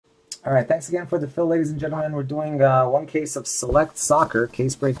All right, thanks again for the fill, ladies and gentlemen. We're doing one case of Select Soccer,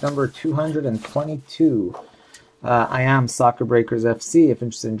 case break number 222. I am Soccer Breakers FC. If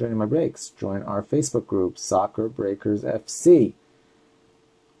interested in joining my breaks, join our Facebook group, Soccer Breakers FC.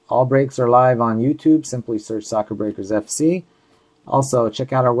 All breaks are live on YouTube. Simply search Soccer Breakers FC. Also,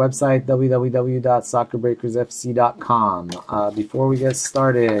 check out our website, www.soccerbreakersfc.com. Before we get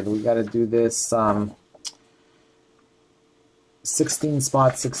started, we got to do this 16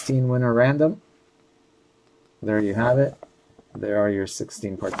 spot, 16 winner random. There you have it. There are your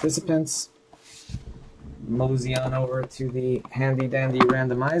 16 participants. Mosey on over to the handy dandy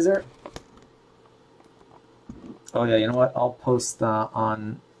randomizer. Oh yeah, you know what? I'll post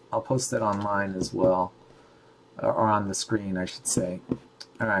it online as well, or on the screen, I should say.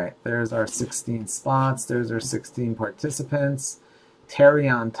 All right, there's our 16 spots. There's our 16 participants. Terry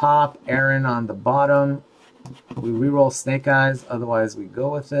on top, Aaron on the bottom. We reroll snake eyes, otherwise we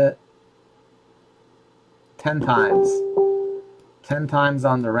go with it. 10 times. 10 times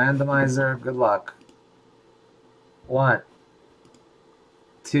on the randomizer. Good luck. 1,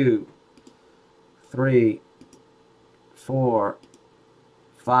 2, 3, 4,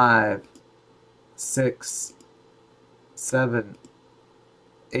 5, 6, 7,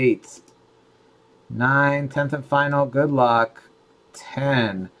 8, 9, 10th and final. Good luck.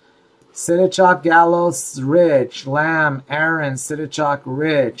 10. Sidichok, Gallos, Rich, Lamb, Aaron, Sidichok,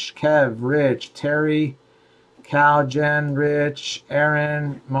 Rich, Kev, Rich, Terry, Cal, Jen, Rich,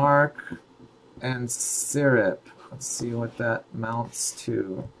 Aaron, Mark, and Syrup. Let's see what that amounts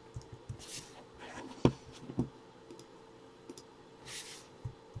to.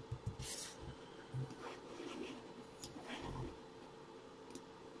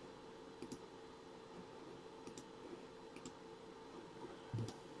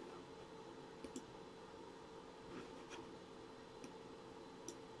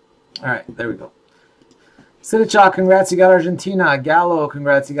 All right, there we go. Sidichok, congrats, you got Argentina. Gallo,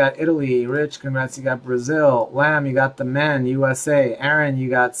 congrats, you got Italy. Rich, congrats, you got Brazil. Lamb, you got the men, USA. Aaron, you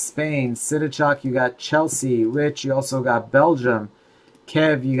got Spain. Sidichok, you got Chelsea. Rich, you also got Belgium.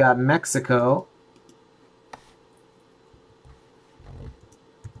 Kev, you got Mexico.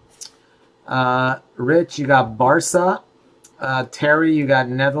 Rich, you got Barca. Terry, you got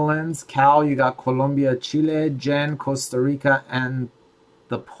Netherlands. Cal, you got Colombia, Chile. Jen, Costa Rica, and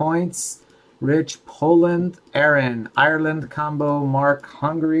the points. Rich, Poland. Aaron, Ireland combo. Mark,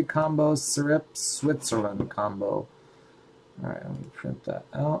 Hungary combo. Syrup, Switzerland combo. All right, let me print that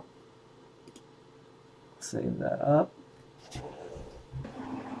out. Save that up.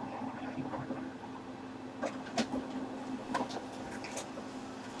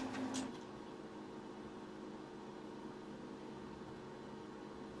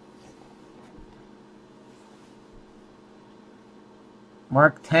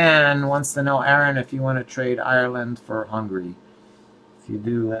 Mark 10 wants to know, Aaron, if you want to trade Ireland for Hungary. If you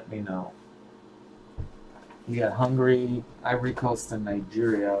do, let me know. You got Hungary, Ivory Coast, and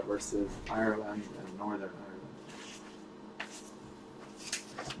Nigeria versus Ireland and Northern Ireland.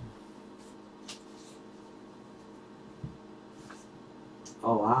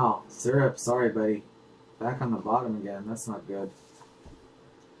 Oh, wow. Syrup, sorry, buddy. Back on the bottom again. That's not good.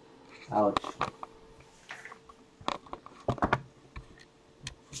 Ouch.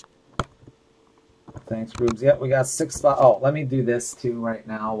 Thanks, Rubes. Yep, we got 6 spots. Oh, let me do this too right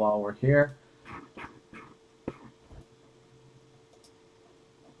now while we're here.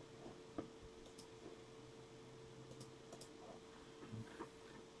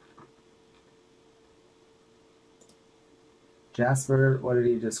 Jasper, what did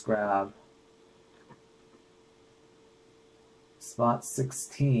he just grab? Spot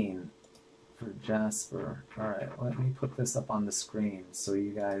 16 for Jasper. All right, let me put this up on the screen so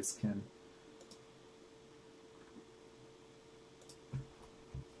you guys can...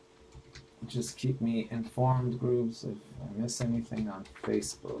 just keep me informed, groups, if I miss anything on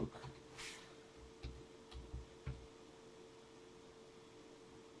Facebook.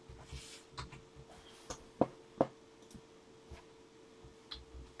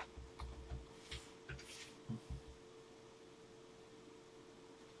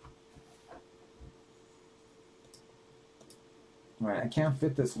 All right, I can't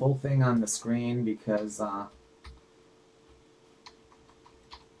fit this whole thing on the screen because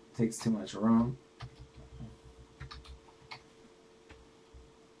takes too much room.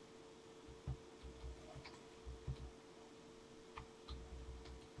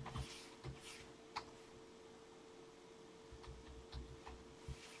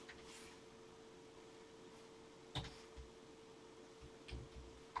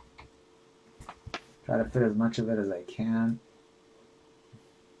 Try to fit as much of it as I can.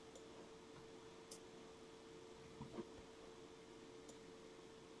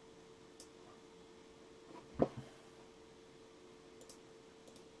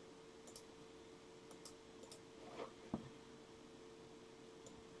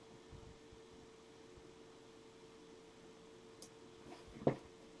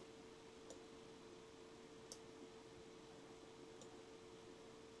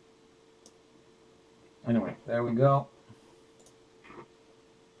 Anyway, there we go.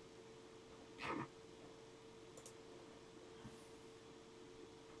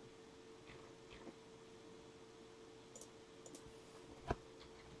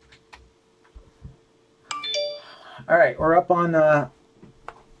 All right, we're up on...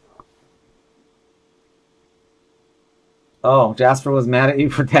 Oh, Jasper was mad at you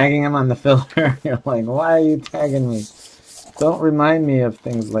for tagging him on the filler. You're like, why are you tagging me? Don't remind me of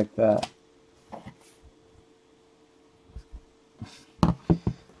things like that.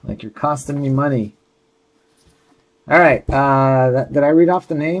 Like you're costing me money. All right, did I read off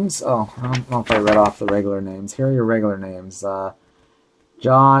the names? Oh, I don't know if I read off the regular names. Here are your regular names.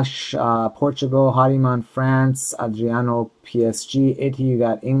 Josh, Portugal, Hariman, France, Adriano, PSG, Iti, you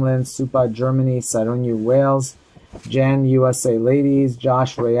got England, Supa, Germany, Sarunyu, Wales, Jen, USA Ladies,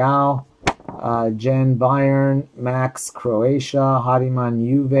 Josh, Real, Jen, Bayern, Max, Croatia, Hariman,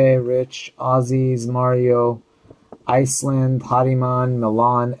 Juve, Rich, Aussies, Mario, Iceland, Hariman,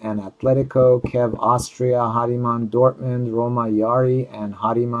 Milan, and Atletico, Kev, Austria, Hariman, Dortmund, Roma, Yari, and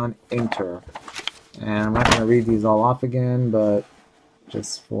Hariman, Inter. And I'm not going to read these all off again, but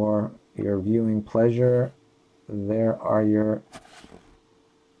just for your viewing pleasure, there are your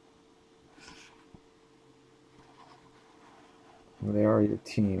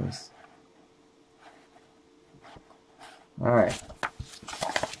teams. All right.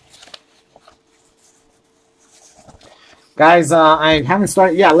 Guys, I haven't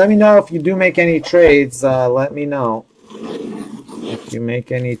started. Yeah, let me know if you do make any trades. Let me know. If you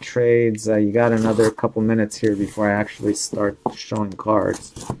make any trades, you got another couple minutes here before I actually start showing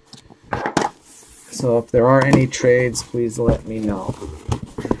cards. So if there are any trades, please let me know.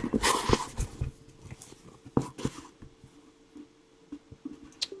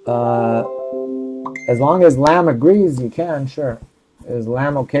 As long as Lamb agrees, you can, sure. Is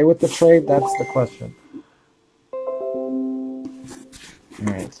Lamb okay with the trade? That's the question. All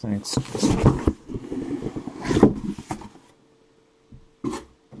right, thanks.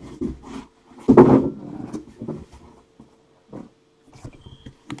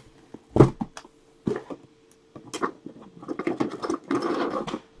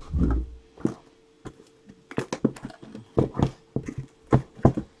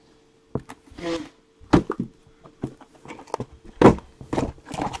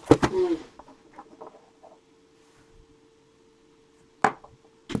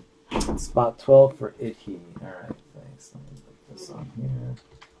 Spot 12 for Ithi. All right, thanks. Let me put this on here.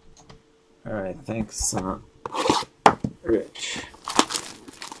 All right, thanks, Rich.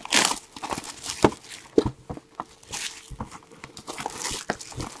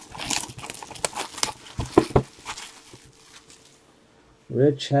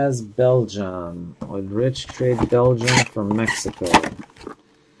 Rich has Belgium. Would Rich trade Belgium for Mexico?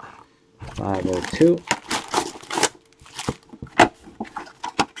 502.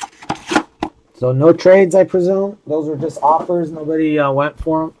 So no trades, I presume? Those were just offers. Nobody went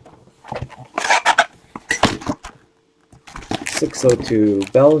for them. 602.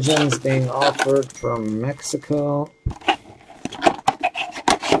 Belgium's being offered from Mexico.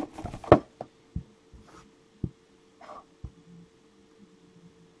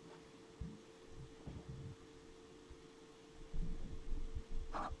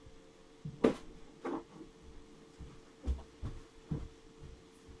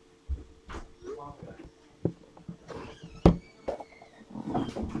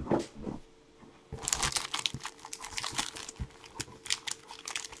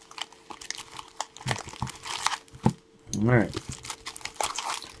 All right.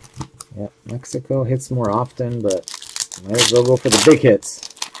 Yeah, Mexico hits more often, but might as well go for the big hits.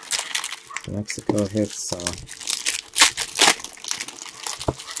 So Mexico hits.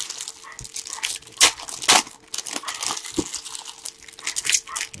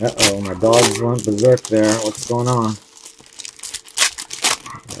 Uh-oh, my dogs went berserk there. What's going on?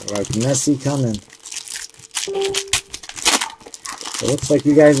 Like Messi coming. So it looks like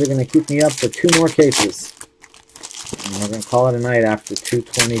you guys are going to keep me up for 2 more cases. And we're going to call it a night after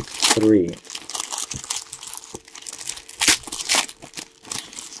 223.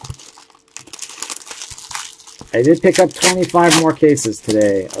 I did pick up 25 more cases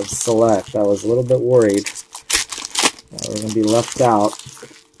today of Select. I was a little bit worried that we're going to be left out,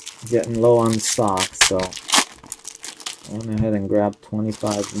 getting low on stock, so I went ahead and grabbed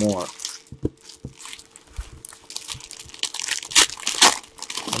 25 more.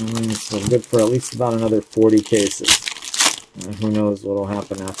 So good for at least about another 40 cases. And who knows what will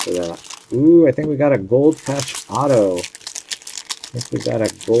happen after that. Ooh, I think we got a gold patch auto.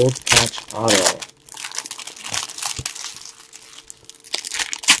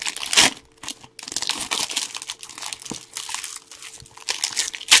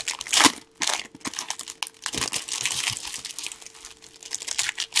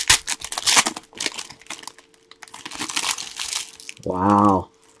 Wow.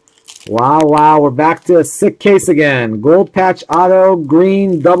 Wow, wow. We're back to a sick case again. Gold patch auto,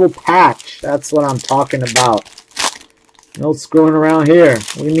 green double patch. That's what I'm talking about. No screwing around here.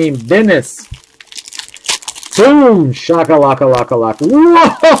 What do you mean, business? Boom! Shaka laka laka laka.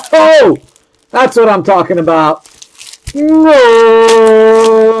 Whoa! That's what I'm talking about. Whoa!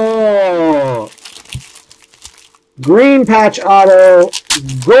 Green patch auto,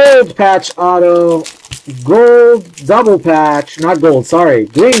 gold patch auto, gold double patch, not gold, sorry,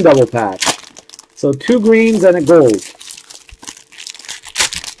 green double patch. So 2 greens and a gold.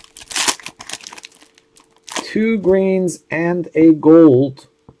 2 greens and a gold.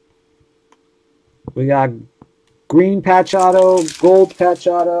 We got green patch auto, gold patch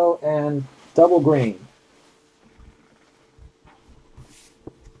auto, and double green.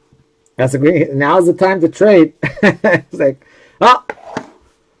 That's a green. Now's the time to trade. It's like, oh!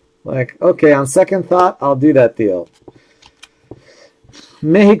 Like, okay, on second thought, I'll do that deal.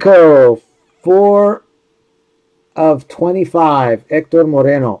 Mexico, 4 of 25. Hector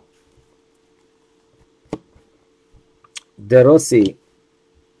Moreno. De Rossi.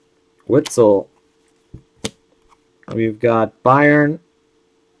 Witzel. We've got Bayern,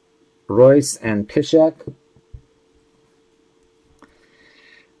 Royce, and Piszczek.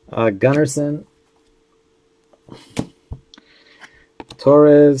 Gunnarsson.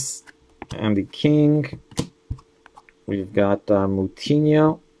 Torres, Andy King. We've got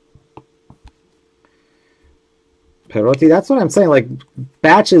Moutinho. Perotti. That's what I'm saying. Like,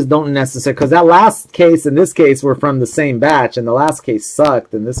 batches don't necessarily, because that last case and this case were from the same batch, and the last case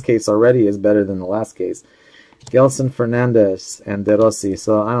sucked, and this case already is better than the last case. Gelson Fernandez and De Rossi.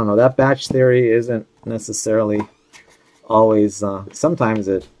 So, I don't know. That batch theory isn't necessarily always, sometimes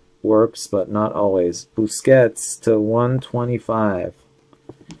it works, but not always. Busquets to 125.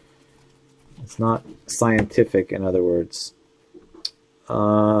 It's not scientific, in other words.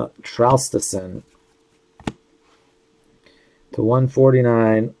 Traustason to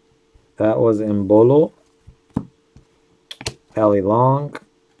 149. That was Mbolo. Ali Long.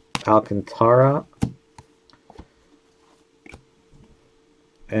 Alcantara.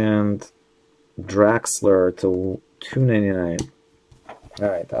 And Draxler to 299.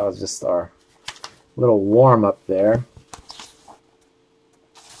 Alright, that was just our little warm-up there.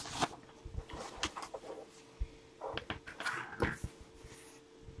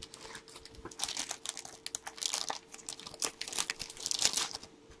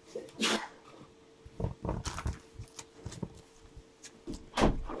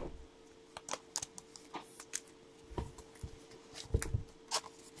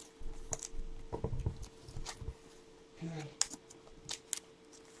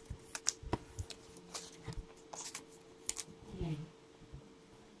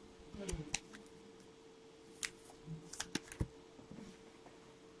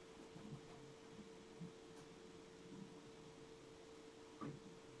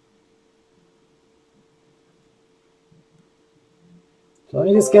 So let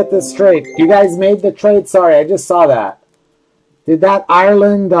me just get this straight. You guys made the trade? Sorry, I just saw that. Did that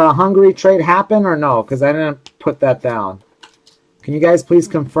Ireland-Hungary trade happen or no? Because I didn't put that down. Can you guys please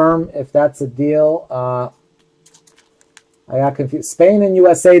confirm if that's a deal? I got confused. Spain and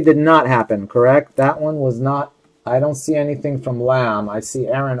USA did not happen, correct? That one was not. I don't see anything from Lamb. I see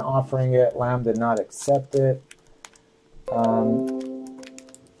Aaron offering it. Lamb did not accept it.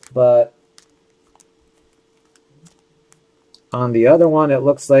 But on the other one, it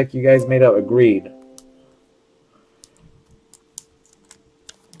looks like you guys made out agreed.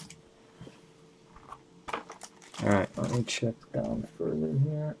 All right, let me check down further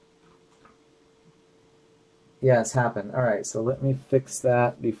here. Yeah, it's happened. All right, so let me fix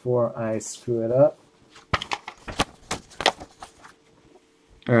that before I screw it up.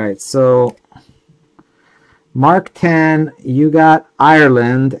 All right, so Mark 10, you got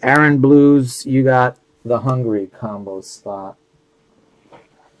Ireland. Aaron Blues, you got the Hungary combo spot.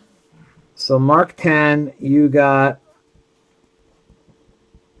 So Mark 10, you got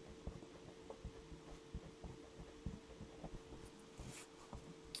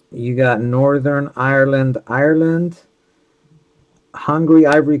Northern Ireland, Ireland. Hungary,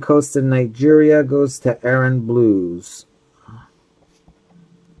 Ivory Coast, and Nigeria goes to Aaron Blues.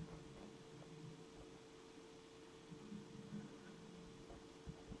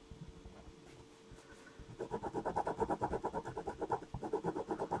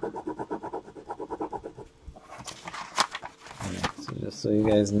 So just so you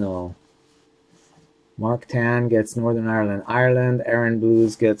guys know, Mark Tan gets Northern Ireland, Ireland. Aaron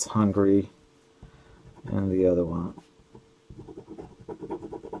Blues gets Hungary, and the other one.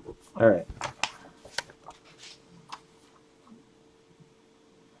 All right.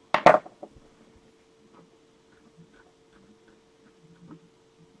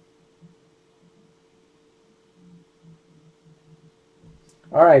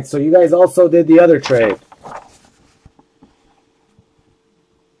 All right, so you guys also did the other trade.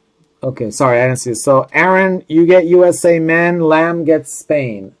 Okay, sorry, I didn't see this. So, Aaron, you get USA men. Lamb gets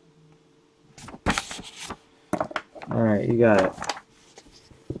Spain. All right, you got it.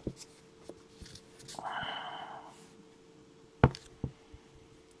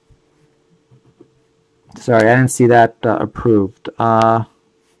 Sorry, I didn't see that approved.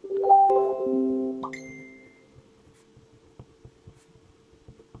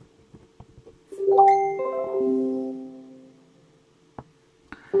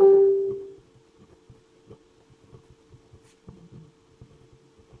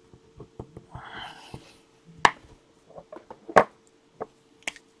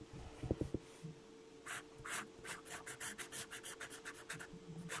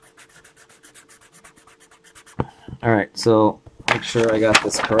 All right, so make sure I got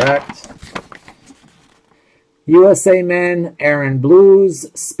this correct. USA men, Aaron Blues,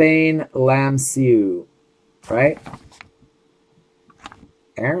 Spain, Lam Siu, right?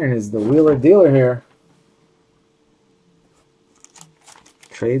 Aaron is the wheeler dealer here.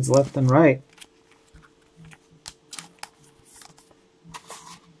 Trades left and right.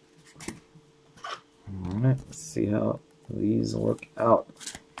 All right, let's see how these work out.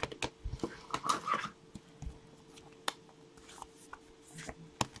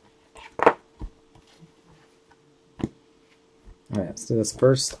 All right, let's do this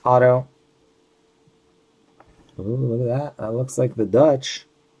first auto. Ooh, look at that. That looks like the Dutch.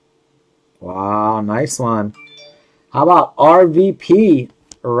 Wow, nice one. How about RVP,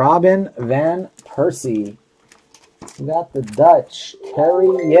 Robin Van Persie? We got the Dutch, Terry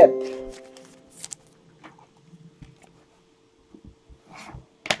Yip.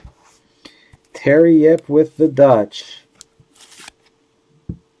 Terry Yip with the Dutch.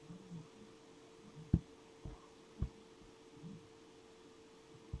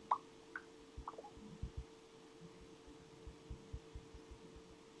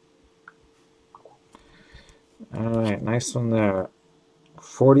 All right, nice one there.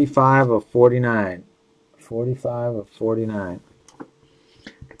 45 of 49. 45 of 49.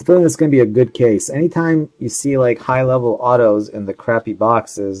 I feel like it's going to be a good case. Anytime you see like high-level autos in the crappy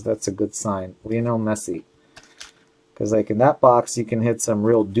boxes, that's a good sign. Lionel Messi. Because like in that box, you can hit some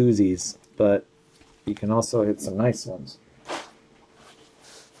real doozies, but you can also hit some nice ones.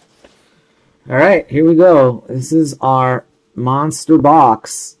 All right, here we go. This is our monster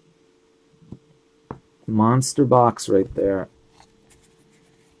box. Monster box right there.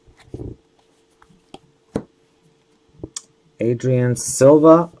 Adrian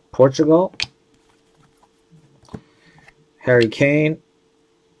Silva, Portugal. Harry Kane,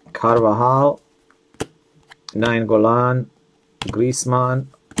 Carvajal, Nainggolan, Griezmann,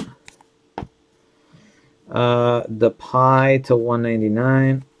 Depay to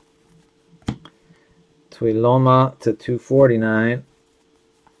 199, Tuiloma to 249.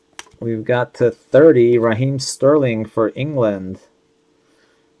 We've got to 30, Raheem Sterling for England,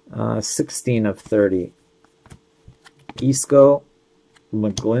 16 of 30. Isco,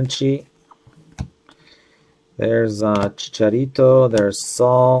 McGlinchey. There's Chicharito. There's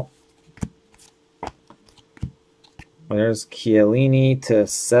Saul. There's Chiellini to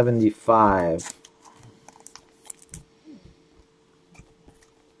 75.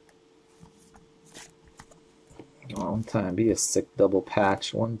 One time. Be a sick double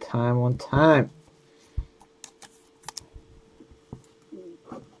patch. One time, one time.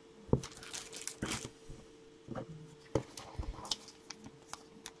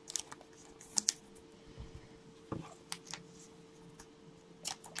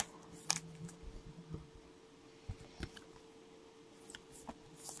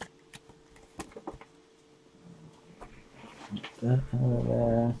 That over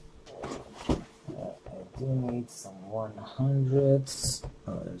there. I do need some 100s.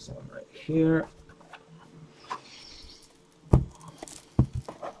 Oh, there's one right here.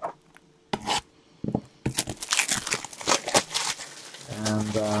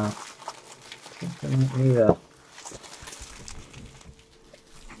 And I think I might need a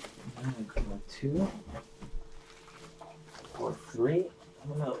 2 or 3.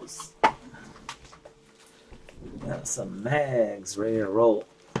 Who knows? Got some mags ready to roll.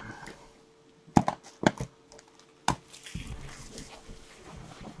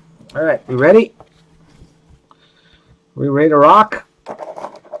 All right, we ready? We ready to rock?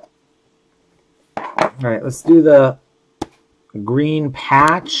 All right, let's do the green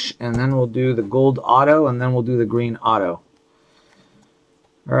patch, and then we'll do the gold auto, and then we'll do the green auto.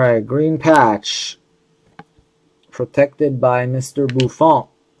 All right, green patch. Protected by Mr. Buffon.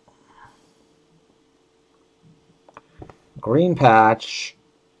 Green patch,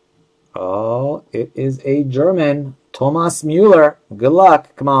 Oh, it is a German. Thomas Müller. Good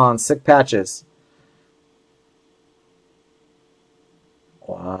luck. Come on, sick patches.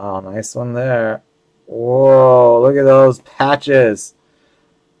 Wow, nice one there. Whoa, look at those patches.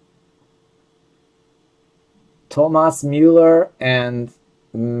 Thomas Müller and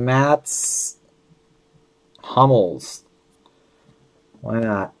Mats Hummels. Why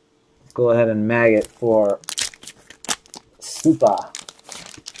not? Let's go ahead and mag it for Super.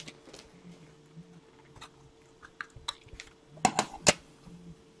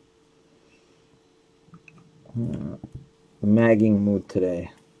 Magging mood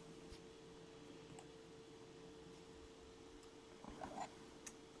today.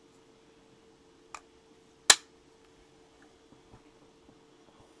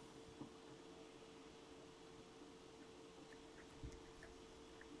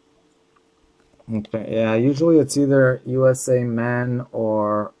 Okay, yeah, usually it's either USA men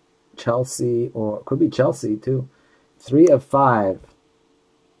or Chelsea, or it could be Chelsea too. 3 of 5.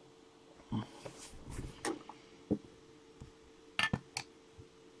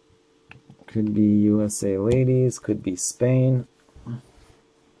 Could be USA ladies, could be Spain.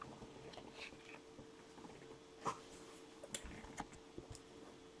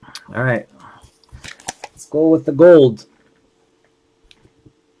 All right, let's go with the gold.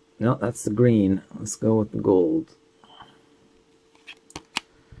 No, that's the green. Let's go with the gold.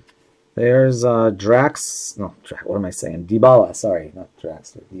 There's Drax. No, what am I saying? Dybala. Sorry, not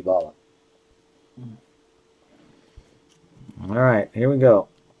Drax. Dybala. All right, here we go.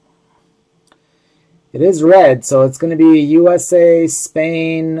 It is red, so it's going to be USA,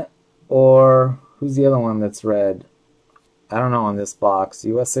 Spain, or who's the other one that's red? I don't know on this box.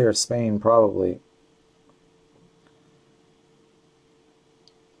 USA or Spain, probably.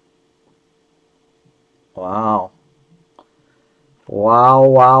 Wow. Wow,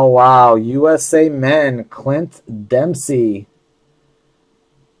 wow, wow. USA men, Clint Dempsey.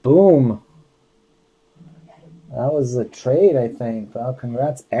 Boom. That was a trade, I think. Well,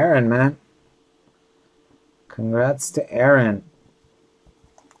 congrats, Aaron, man. Congrats to Aaron.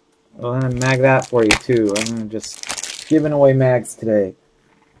 Go ahead and mag that for you, too. I'm just giving away mags today.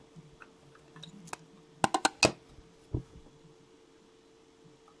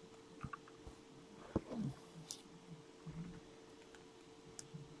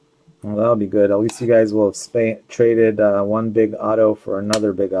 Well, that'll be good. At least you guys will have traded one big auto for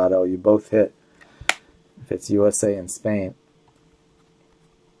another big auto. You both hit if it's USA and Spain.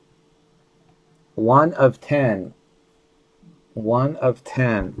 1 of 10. 1 of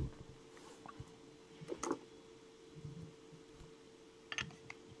 10.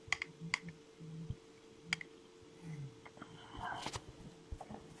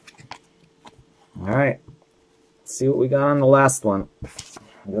 All right. Let's see what we got on the last one.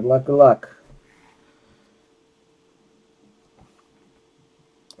 Good luck, good luck.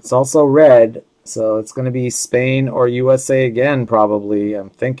 It's also red, so it's going to be Spain or USA again, probably.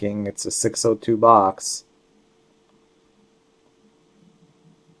 I'm thinking it's a 602 box.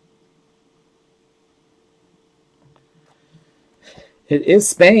 It is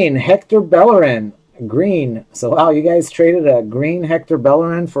Spain. Hector Bellerin, green. So, wow, you guys traded a green Hector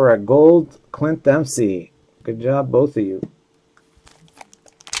Bellerin for a gold Clint Dempsey. Good job, both of you.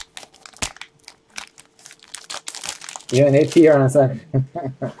 You and AP are on a second.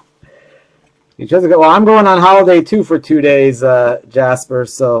 Well, I'm going on holiday too for 2 days, Jasper.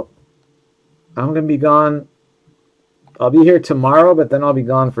 So I'm going to be gone. I'll be here tomorrow, but then I'll be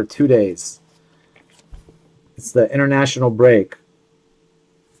gone for 2 days. It's the international break.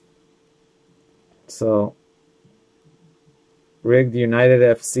 So Rigged United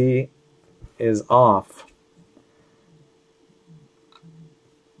FC is off.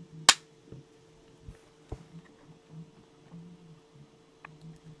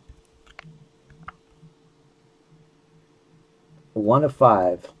 One of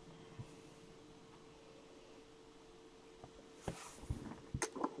 5.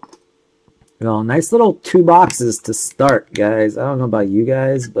 Well, nice little 2 boxes to start, guys. I don't know about you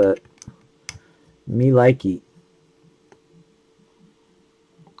guys, but me likey.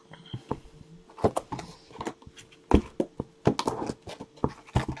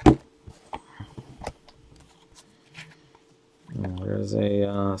 There's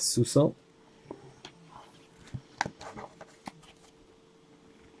a Suso.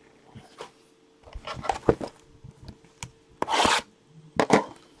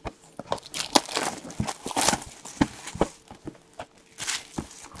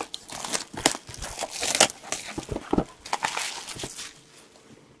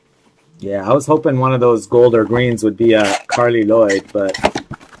 Yeah, I was hoping one of those gold or greens would be a Carly Lloyd, but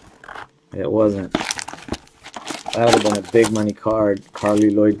It wasn't. That would have been a big money card.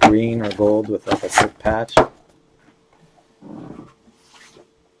 Carly Lloyd green or gold with like a sick patch.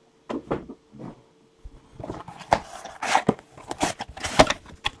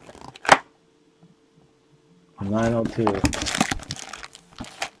 $902.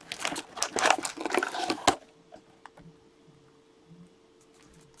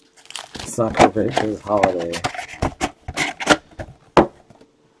 Soccer Breakers Holiday.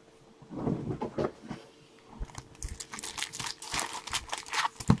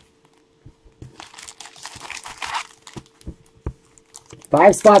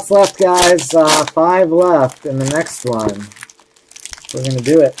 Five spots left, guys. 5 left in the next one. We're going to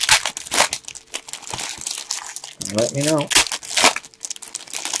do it. Let me know.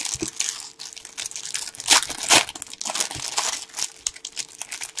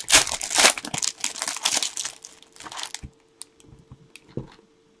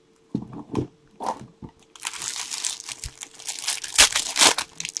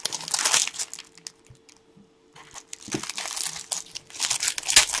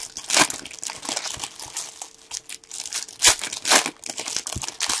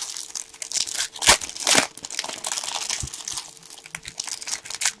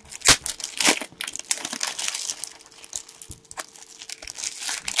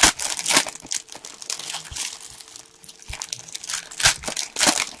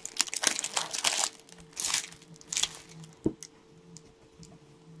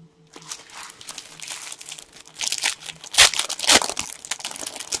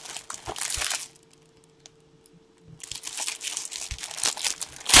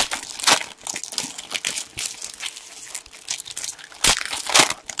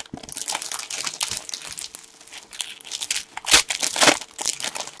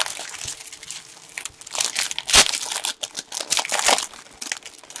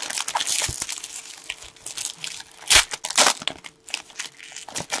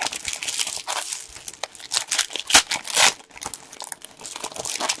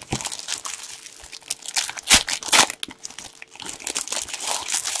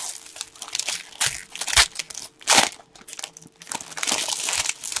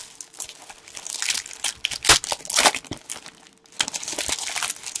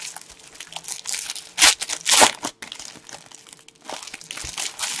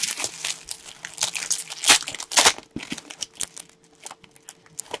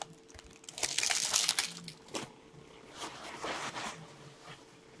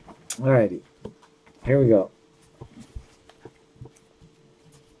 Alrighty, here we go.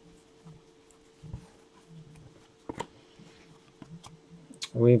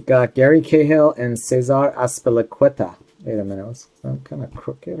 We've got Gary Cahill and Cesar Azpilicueta. Wait a minute, was that kind of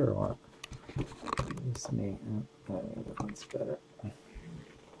crooked or what? It's me. Oh, that's better.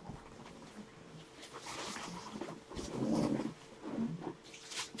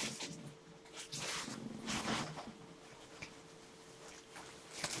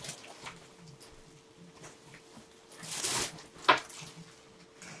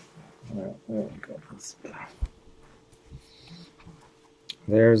 There we go.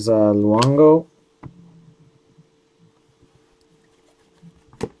 There's Luongo,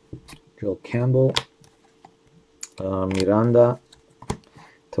 Joel Campbell, Miranda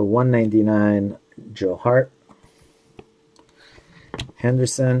to 199, Joe Hart,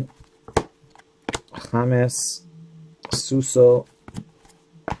 Henderson, James, Suso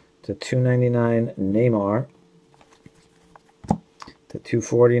to 299, Neymar to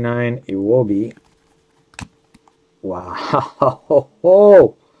 249, Iwobi. Wow.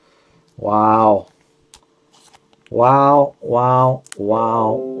 Wow. Wow. Wow.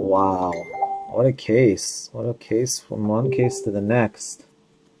 Wow. Wow. What a case. What a case from one case to the next.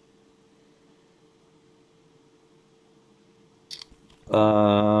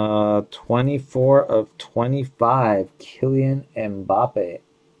 24 of 25. Kylian Mbappe.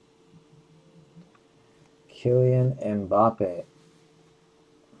 Kylian Mbappe.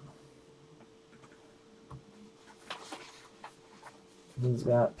 Who's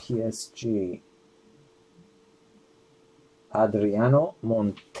got PSG? Adriano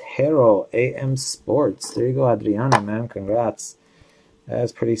Montero, AM Sports. There you go, Adriano, man. Congrats.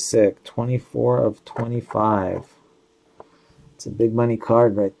 That's pretty sick. 24 of 25. It's a big money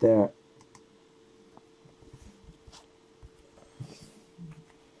card right there.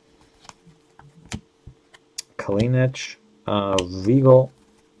 Kalinic, Regal,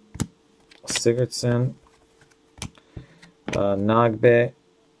 Sigurdsson, Nagbe,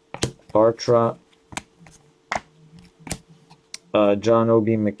 Bartra, John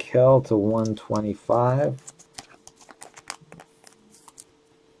Obi Mikel to 125.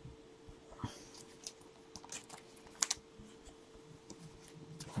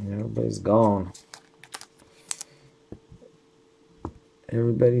 Everybody's gone.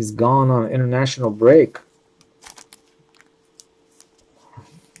 Everybody's gone on international break.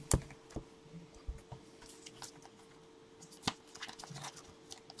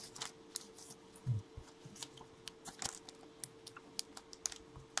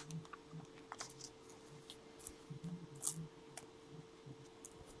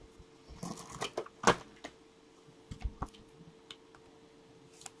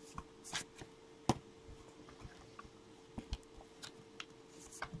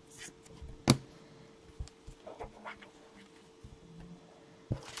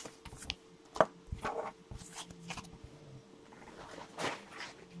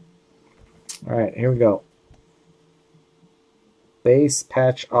 All right, here we go. Base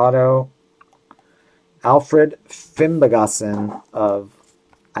patch auto, Alfred Fimbagassen of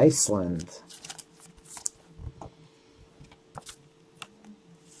Iceland.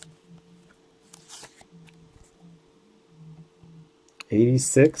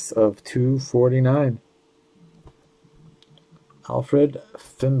 '86 of 249. Alfred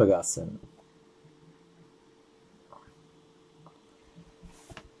Fimbagassen.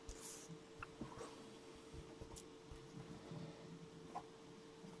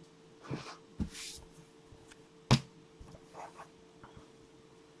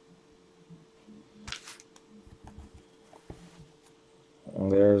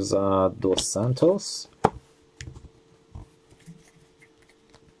 There's Dos Santos.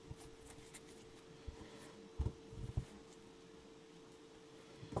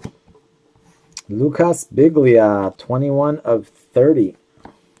 Lucas Biglia, 21 of 30.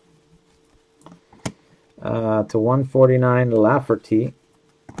 To 149, Lafferty,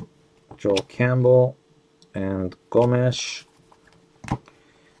 Joel Campbell, and Gomes,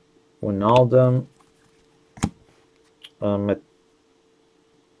 Wijnaldum,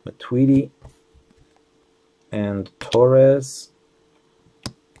 Matuidi, and Torres.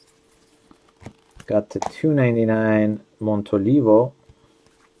 Got to 299, Montolivo,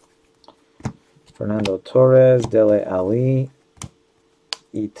 Fernando Torres, Dele Ali,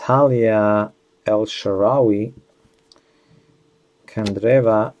 Italia, El Shaarawy,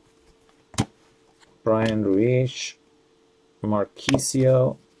 Candreva, Brian Ruiz,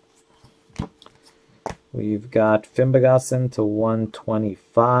 Marquisio. We've got Fimbagassen to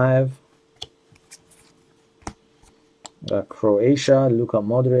 125. Croatia, Luka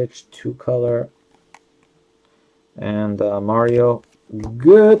Modric, 2-color. And Mario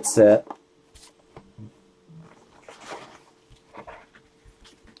Götze.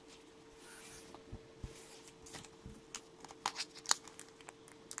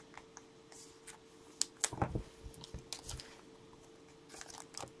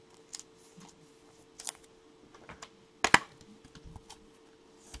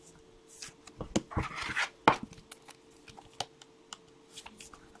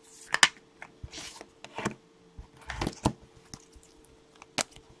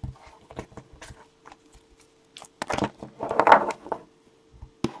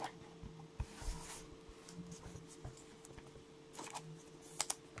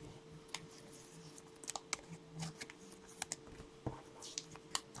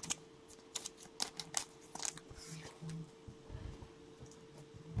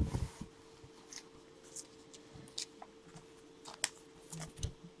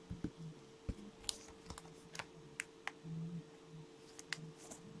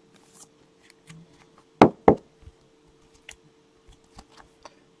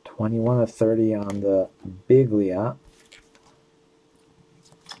 '21 of 30 on the Biglia.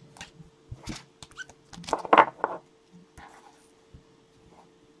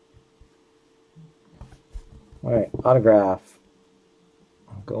 All right, autograph.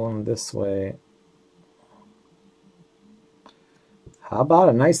 Going this way. How about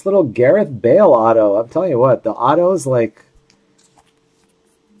a nice little Gareth Bale auto? I'm telling you what, the autos, like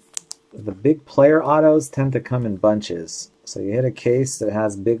the big player autos, tend to come in bunches. So you hit a case that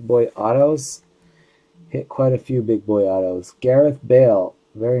has big boy autos, hit quite a few big boy autos. Gareth Bale,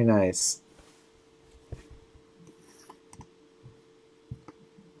 very nice.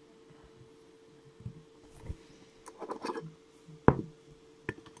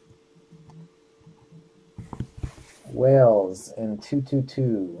 Wales in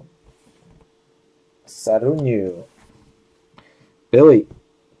 222. Sarunyu. Billy.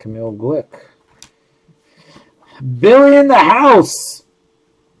 Camille Glick. Billy in the house!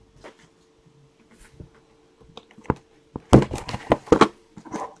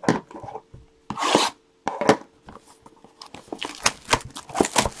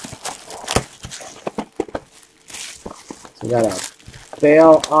 So we got a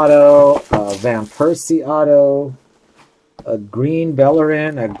Bale auto, a Van Persie auto, a green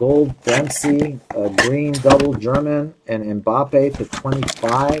Bellerin, a gold Dempsey, a green double German, and Mbappe to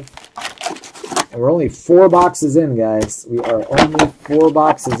 25. And we're only 4 boxes in, guys. We are only 4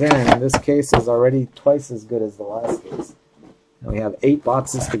 boxes in, and this case is already twice as good as the last case. And we have 8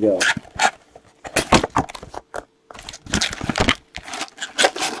 boxes to go.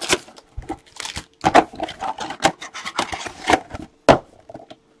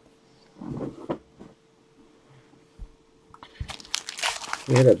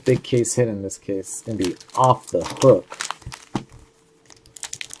 We hit a big case hit in this case. It's going to be off the hook.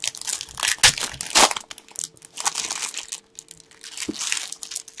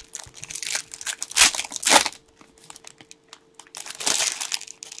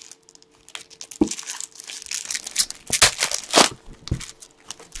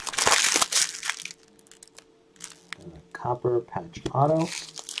 Copper patch auto.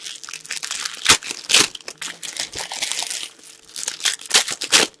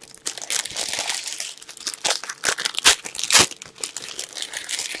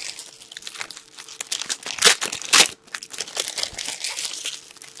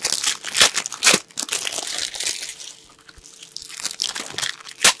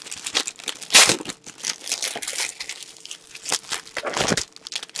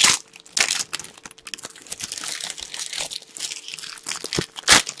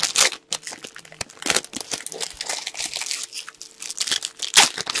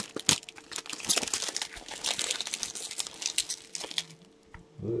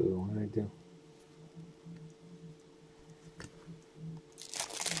 Ooh, what did I do?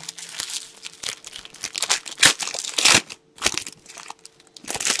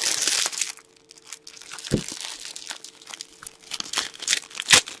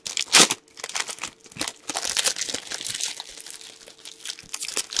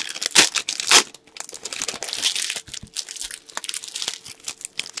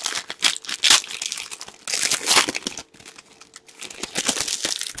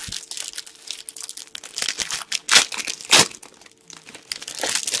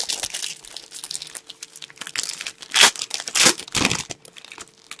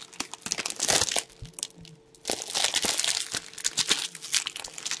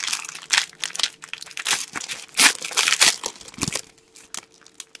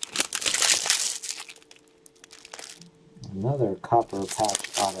 Another copper patch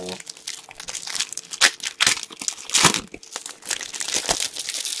auto.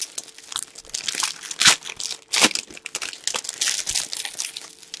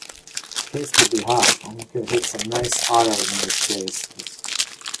 Case could be hot. I'm going to hit some nice autos in this case.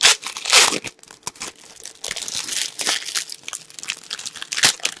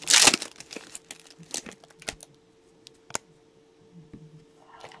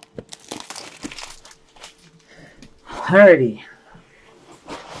 Alrighty.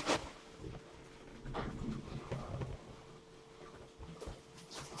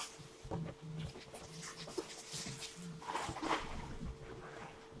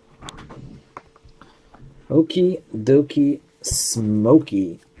 Okie dokie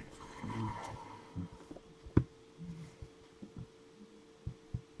smoky.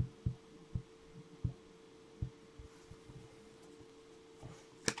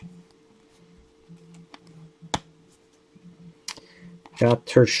 Got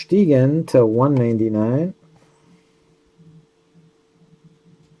Ter Stegen to 199.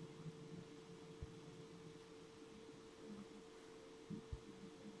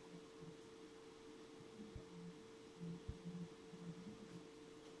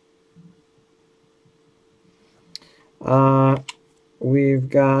 We've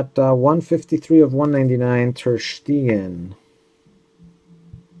got 153 of 199, Ter Stegen.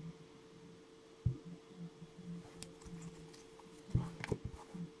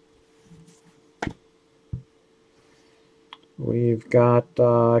 We've got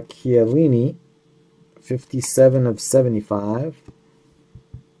Chiellini, 57 of 75.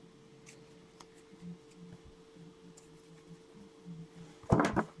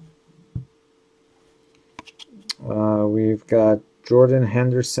 We've got Jordan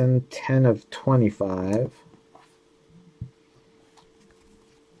Henderson, 10 of 25.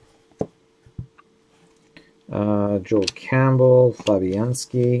 Joel Campbell,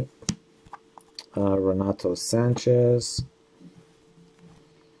 Fabianski, Renato Sanchez,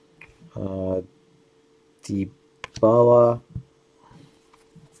 Dybala,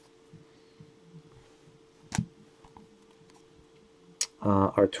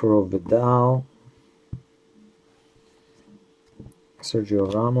 Arturo Vidal,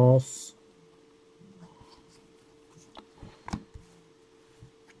 Sergio Ramos,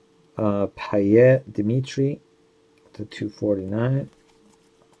 Payet Dimitri to 249.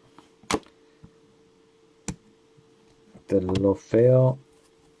 Delofeo.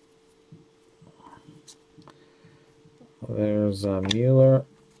 There's Mueller.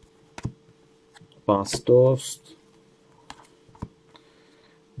 Bastos.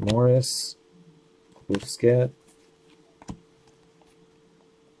 Morris. Busquets.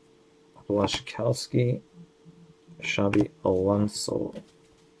 Blaszczykowski. Xabi Alonso.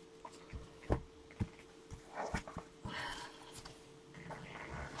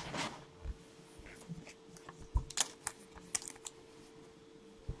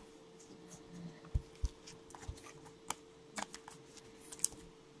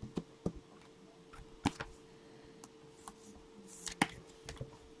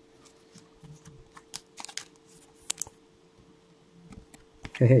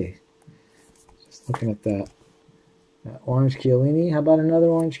 Hey, just looking at that. Orange Chiellini. How about another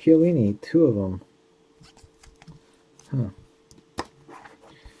orange Chiellini? 2 of them. Huh.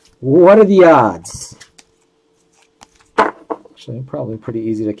 What are the odds? Actually, probably pretty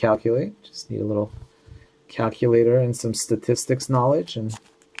easy to calculate. Just need a little calculator and some statistics knowledge, and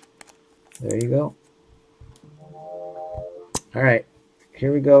there you go. All right,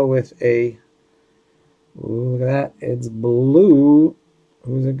 here we go with a. Ooh, look at that! It's blue.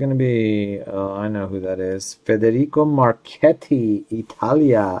 Who's it going to be? Oh, I know who that is. Federico Marchetti,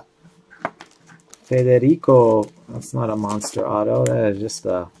 Italia. Federico. That's not a monster auto. That is just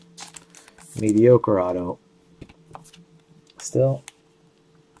a mediocre auto. Still,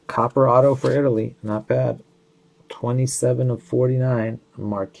 copper auto for Italy. Not bad. 27 of 49.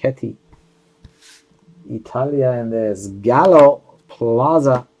 Marchetti. Italia, and there's Gallo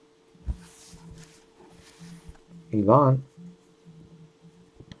Plaza. Ivan.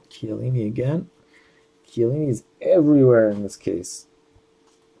 Chiellini again. Chiellini is everywhere in this case.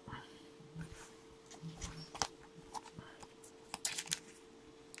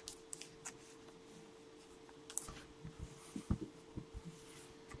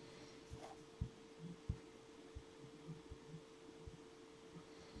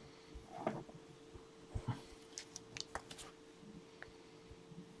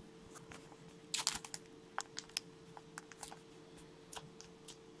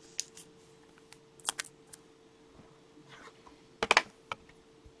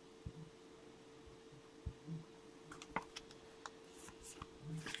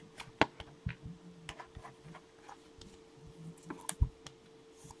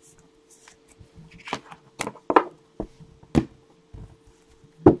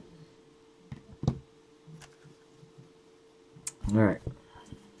 All right.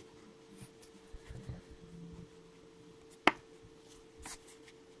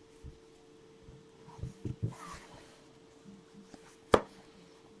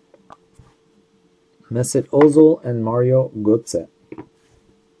 Mesut Ozil and Mario Götze.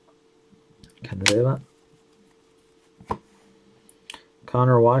 Candela.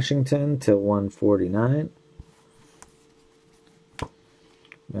 Connor Washington to 149.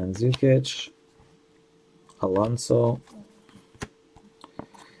 Mandzukic. Alonso.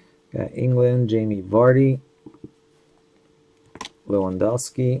 Got England, Jamie Vardy,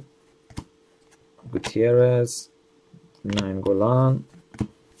 Lewandowski, Gutierrez, Nainggolan,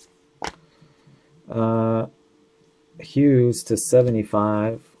 Hughes to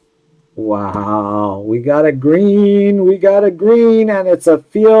 75. Wow, we got a green, and it's a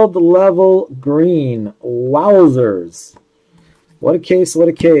field level green. Wowzers. What a case, what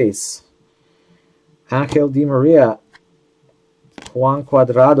a case. Angel Di Maria. Juan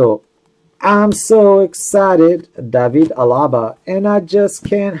Cuadrado. I'm so excited. David Alaba. And I just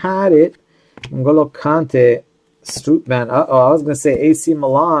can't hide it. N'Golo Kante. Strootman. Uh-oh, I was going to say AC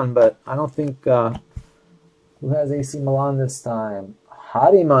Milan, but I don't think... who has AC Milan this time?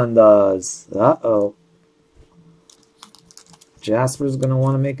 Hardiman does. Uh-oh. Jasper's going to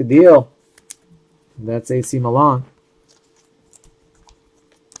want to make a deal. That's AC Milan.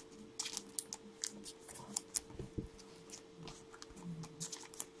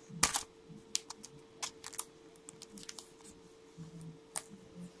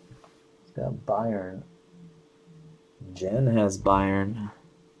 Got Bayern. Jen has Bayern.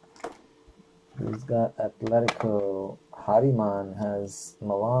 Who's got Atletico? Hardiman has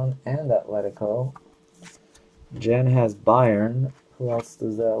Milan and Atletico. Jen has Bayern. Who else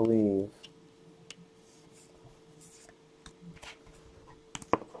does that leave?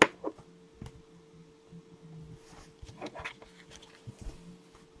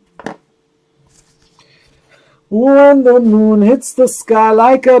 When the moon hits the sky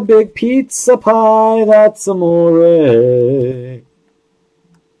like a big pizza pie, that's amore.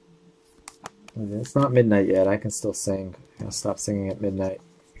 It's not midnight yet. I can still sing. I'll stop singing at midnight.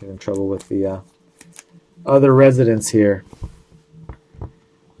 Get in trouble with the other residents here.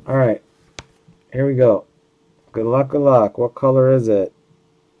 All right, here we go. Good luck, good luck. What color is it?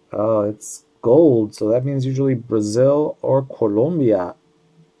 Oh, it's gold, so that means usually Brazil or Colombia.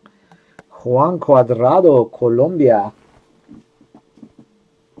 Juan Cuadrado, Colombia.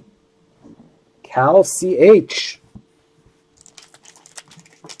 Cal CH.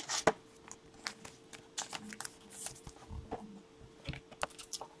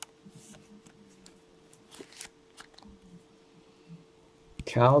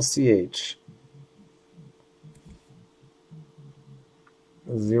 Cal CH.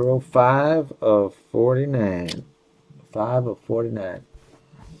 05 of 49. 5 of 49.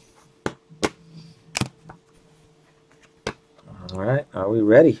 All right, are we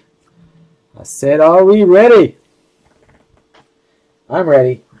ready? I said, are we ready? I'm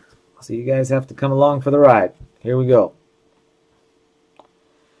ready. So you guys have to come along for the ride. Here we go.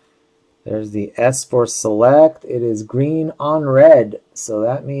 There's the S for select. It is green on red. So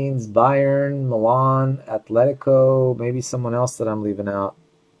that means Bayern, Milan, Atletico, maybe someone else that I'm leaving out.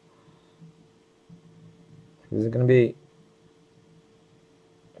 Who's it going to be?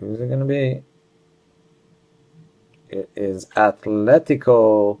 Who's it going to be? It is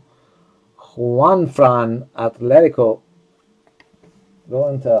Atletico. Juanfran Atletico.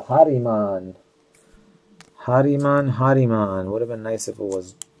 Going to Hariman. Hariman. Would have been nice if it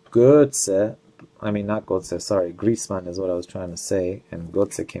was Götze. I mean, not Götze, sorry. Griezmann is what I was trying to say. And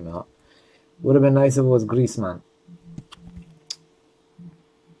Götze came out. Would have been nice if it was Griezmann.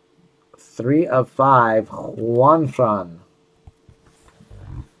 3 of 5. Juanfran.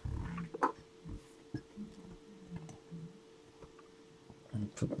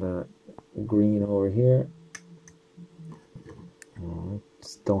 Put the green over here.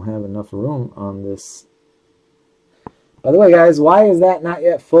 Just don't have enough room on this. By the way, guys, why is that not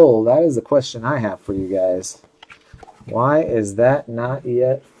yet full? That is the question I have for you guys. Why is that not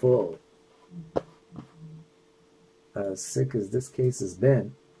yet full? As sick as this case has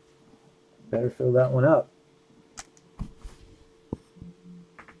been, better fill that one up.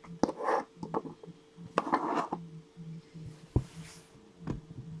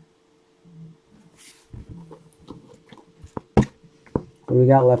 What do we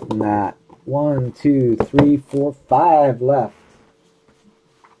got left in that? 1, 2, 3, 4, 5 left.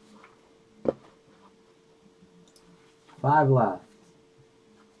 5 left.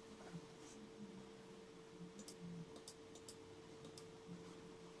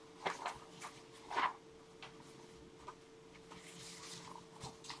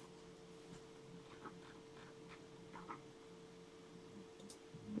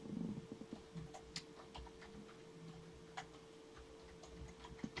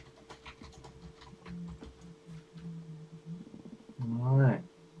 All right.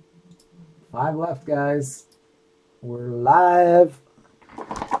 5 left, guys. We're live.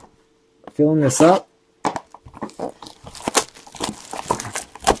 Filling this up.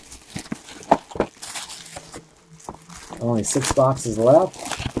 Only 6 boxes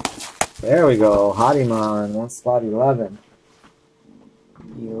left. There we go. Hariman, 1 spot 11.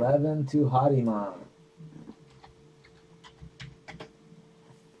 11 to Hariman.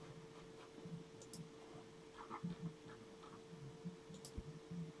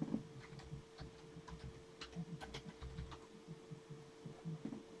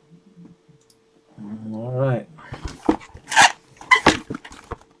 All right.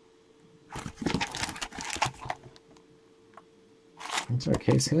 What's our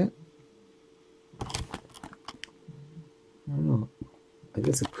case hit? I don't know. I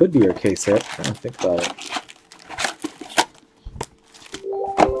guess it could be our case hit. I don't think about it.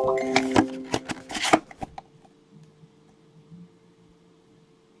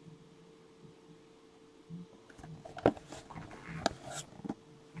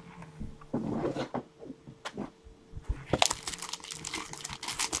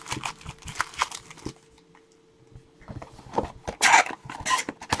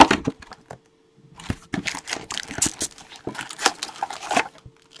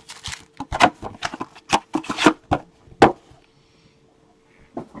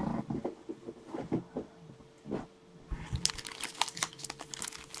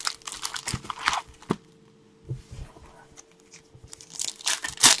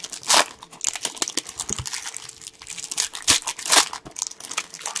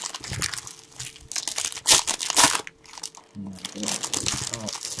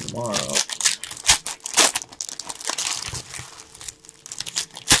 Tomorrow.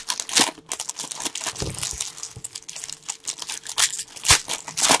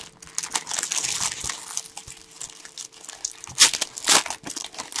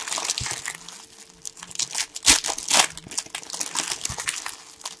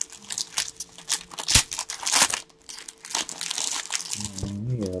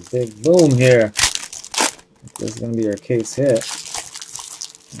 big boom here. This is going to be our case hit.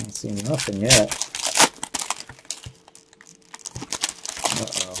 I don't see nothing yet.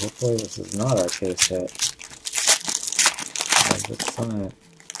 Uh-oh, hopefully this is not our case hit. Good sign.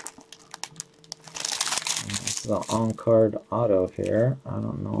 This is an on-card auto here. I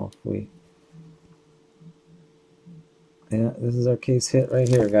don't know if we... Yeah, this is our case hit right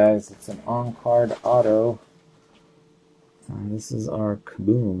here, guys. It's an on-card auto. And this is our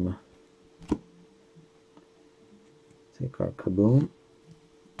kaboom. Take our kaboom.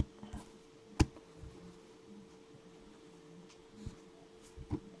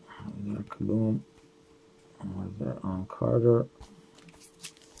 And our kaboom. Where's our on-carder?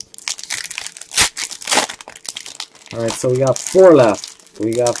 Alright, so we got 4 left.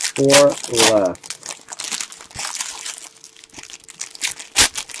 We got 4 left.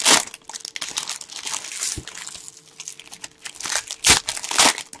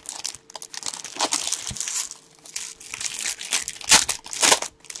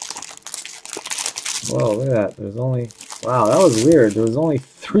 Whoa, look at that. There's only... Wow, that was weird. There was only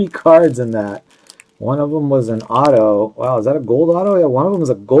 3 cards in that. One of them was an auto. Wow, is that a gold auto? Yeah, one of them was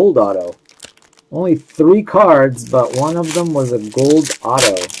a gold auto. Only 3 cards, but one of them was a gold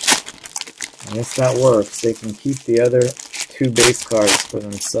auto. I guess that works. They can keep the other 2 base cards for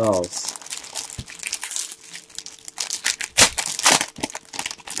themselves.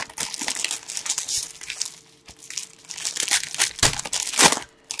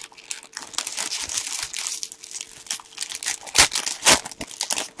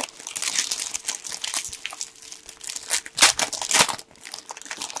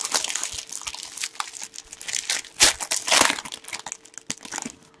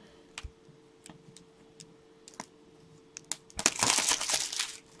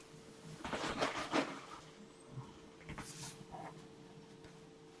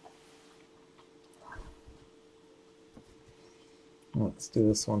 Let's do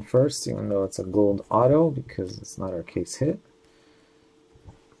this one first, even though it's a gold auto, because it's not our case hit.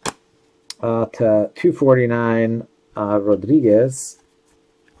 To 249, Rodriguez,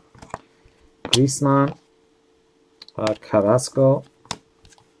 Griezmann, Carrasco.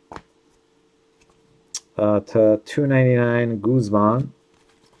 To 299, Guzman.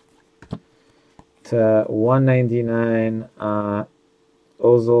 To 199,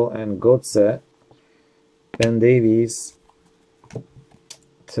 Ozil and Götze. Ben Davies.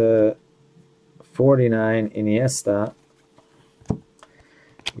 To 49, Iniesta,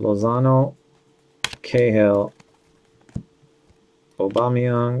 Lozano, Cahill,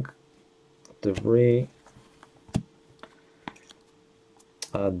 Aubameyang, DeVries,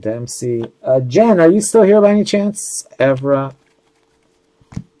 Dempsey. Jen, are you still here by any chance? Evra,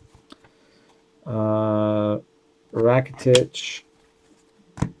 Rakitic,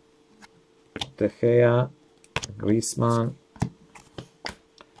 De Gea, Griezmann,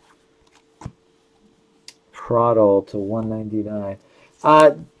 Prado to 199.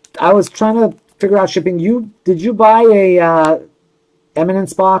 I was trying to figure out shipping. Did you buy a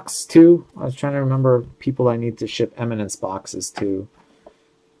Eminence box too? I was trying to remember people I need to ship Eminence boxes to. I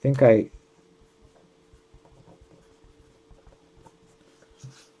think I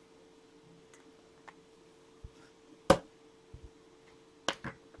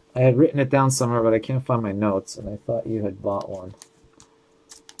had written it down somewhere, but I can't find my notes, and I thought you had bought one.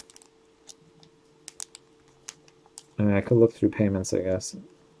 I mean, I could look through payments, I guess.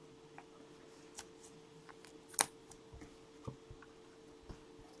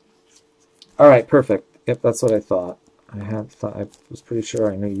 All right, perfect. Yep, that's what I thought. I was pretty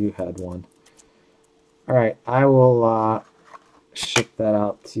sure I knew you had one. All right, I will ship that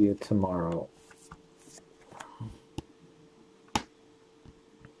out to you tomorrow.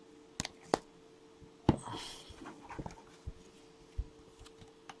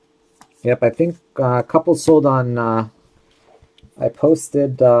 Yep, I think a couple sold on, I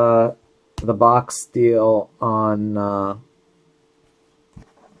posted the box deal on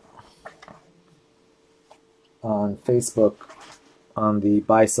Facebook on the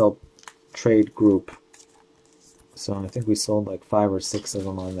buy sell trade group. So I think we sold like 5 or 6 of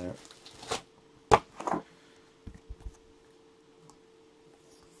them on there.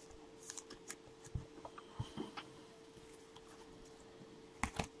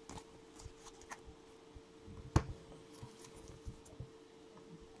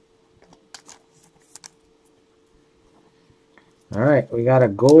 All right, we got a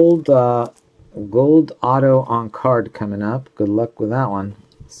gold auto on card coming up. Good luck with that one.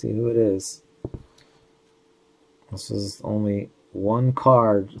 Let's see who it is. This is only 1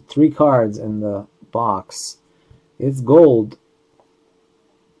 card, 3 cards in the box. It's gold.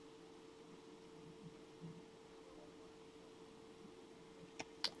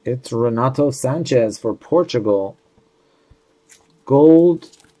 It's Renato Sanchez for Portugal. Gold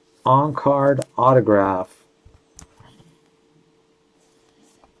on-card autograph.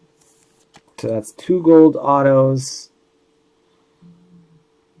 So that's 2 gold autos.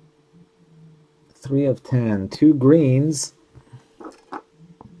 3 of 10. 2 greens.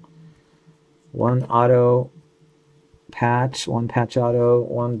 1 auto patch. 1 patch auto.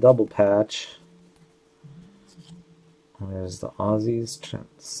 1 double patch. There's the Aussies.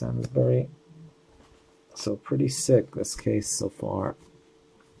 Trent Sainsbury. So pretty sick, this case so far.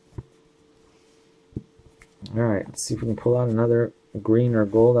 Alright, let's see if we can pull out another green or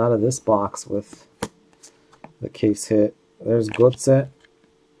gold out of this box with the case hit. There's Götze.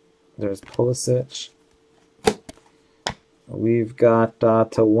 There's Pulisic. We've got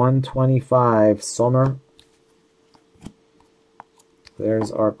to 125 Sommer.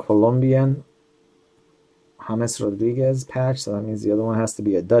 There's our Colombian James Rodriguez patch, so that means the other one has to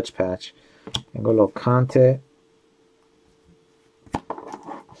be a Dutch patch. N'Golo Kante.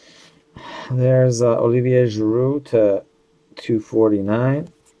 There's Olivier Giroud to 249.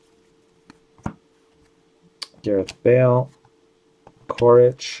 Gareth Bale.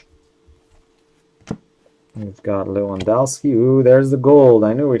 Koric. We've got Lewandowski. Ooh, there's the gold.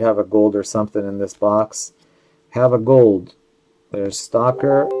 I knew we'd have a gold or something in this box. Have a gold. There's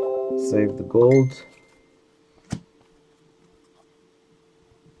Stalker. Save the gold.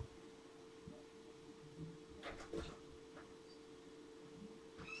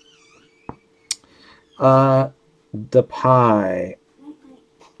 Depay.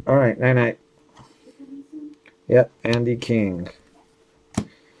 Alright, night-night. Yep, Andy King.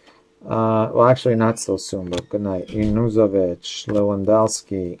 Well, actually not so soon, but good night. Inuzovic,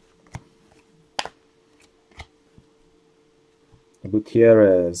 Lewandowski.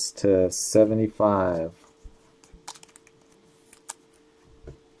 Gutierrez to 75.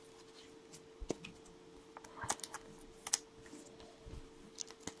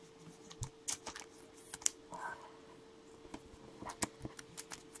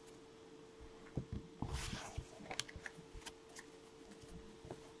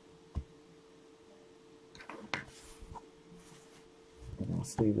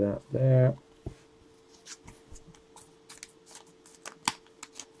 Let's leave that there.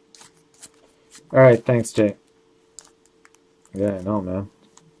 All right, thanks, Jay. Yeah, I know, man.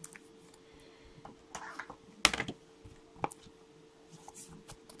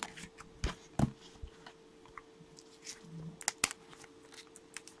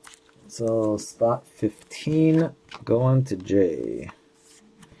 So, spot 15, going to Jay.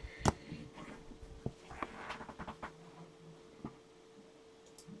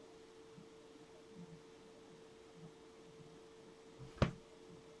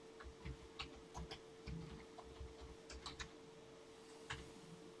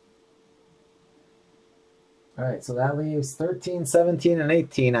 All right, so that leaves 13, 17, and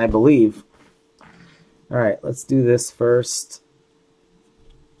 18, I believe. All right, let's do this first.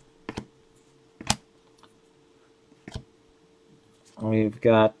 We've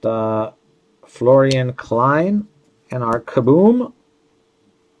got Florian Klein, and our Kaboom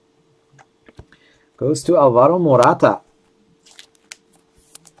goes to Alvaro Morata.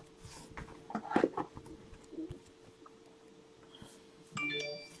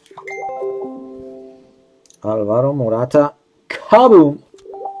 Alvaro Morata, Kaboom!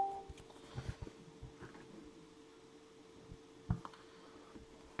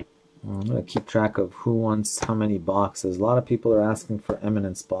 I'm going to keep track of who wants how many boxes. A lot of people are asking for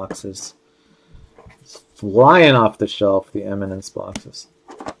Eminence boxes. It's flying off the shelf, the Eminence boxes.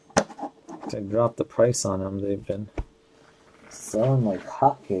 I dropped the price on them. They've been selling like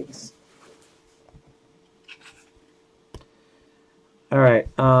hotcakes. All right.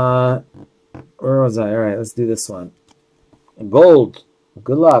 Where was I? All right, let's do this one. Gold.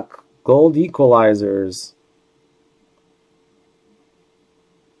 Good luck. Gold equalizers.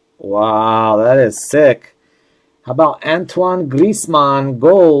 Wow, that is sick. How about Antoine Griezmann,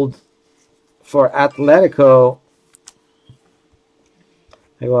 gold for Atletico?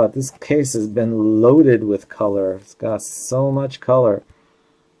 Hey, what? This case has been loaded with color. It's got so much color.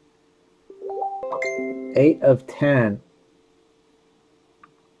 8 of 10.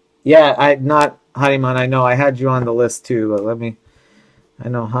 Yeah, not Hariman. I know I had you on the list too, but let me. I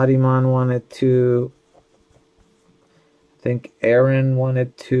know Hariman wanted to. I think Aaron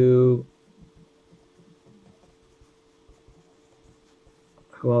wanted to.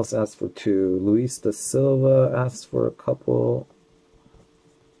 Who else asked for 2? Luis da Silva asked for a couple.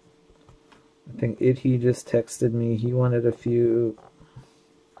 I think he just texted me. He wanted a few.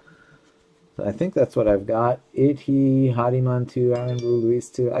 So I think that's what I've got. Ithi, Hadiman 2, Aaron Blue, Luis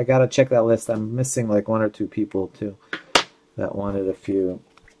 2. I gotta check that list. I'm missing like 1 or 2 people too that wanted a few.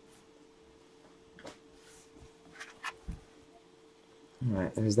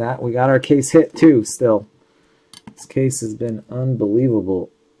 Alright, there's that. We got our case hit too still. This case has been unbelievable.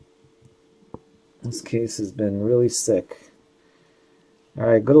 This case has been really sick.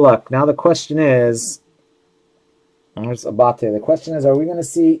 Alright, good luck. Now the question is, there's Abate. The question is, are we going to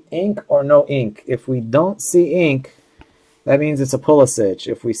see ink or no ink? If we don't see ink, that means it's a Pulisic.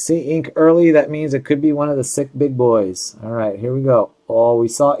 If we see ink early, that means it could be one of the sick big boys. Alright, here we go. Oh, we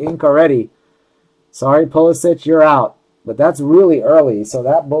saw ink already. Sorry, Pulisic, you're out. But that's really early, so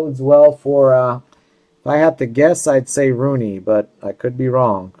that bodes well for, if I had to guess, I'd say Rooney, but I could be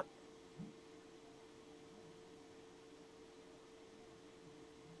wrong.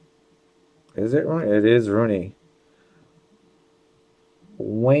 Is it Rooney? It is Rooney.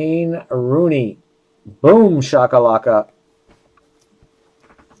 Wayne Rooney. Boom, shakalaka.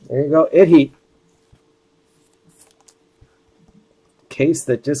 There you go, Ithi. Case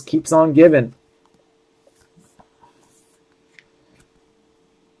that just keeps on giving.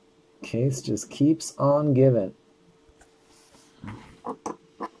 Case just keeps on giving.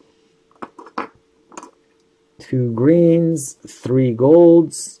 Two greens, 3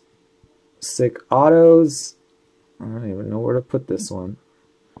 golds, 6 autos. I don't even know where to put this one.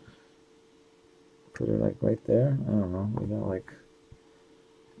 Put it like right there. I don't know. We got like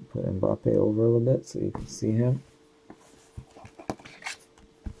put Mbappe over a little bit so you can see him.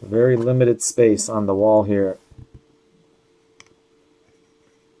 Very limited space on the wall here.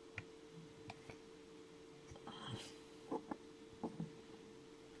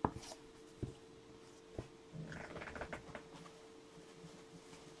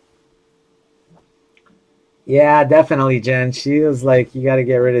 Yeah, definitely, Jen. She was like, you got to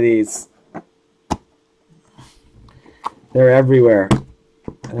get rid of these. They're everywhere.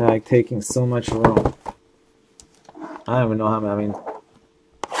 They're like taking so much room. I don't even know how many. I mean,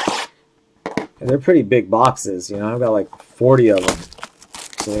 they're pretty big boxes, you know. I've got like 40 of them.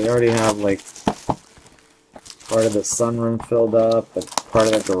 So they already have like part of the sunroom filled up, but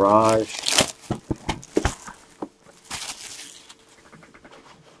part of the garage.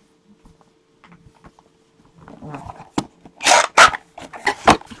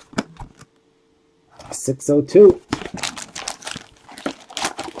 $602.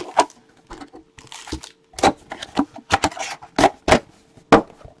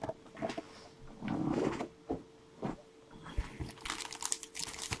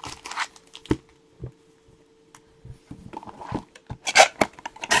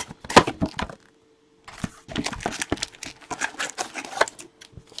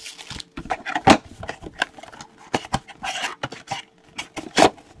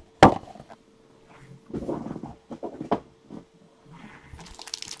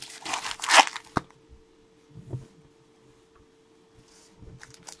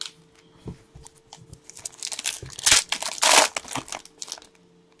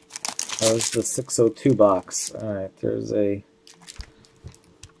 That was the 602 box. Alright, there's a...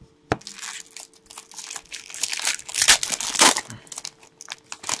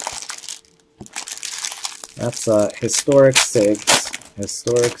 That's historic SIGs.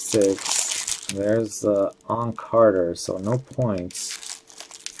 Historic SIGs. There's on Carter, so no points.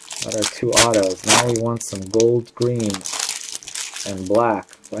 That are 2 autos. Now we want some gold, green, and black.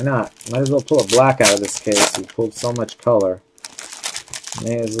 Why not? Might as well pull a black out of this case. We pulled so much color.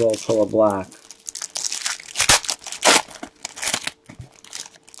 May as well pull a black.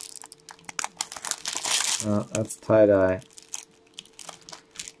 Oh, that's tie-dye.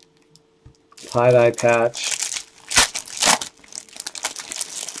 Tie-dye patch.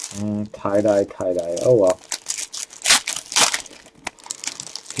 Tie-dye, tie-dye. Oh well.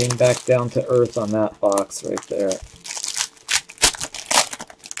 Came back down to earth on that box right there.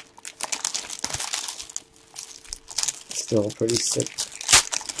 Still pretty sick.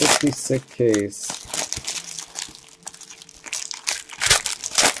 Pretty sick case.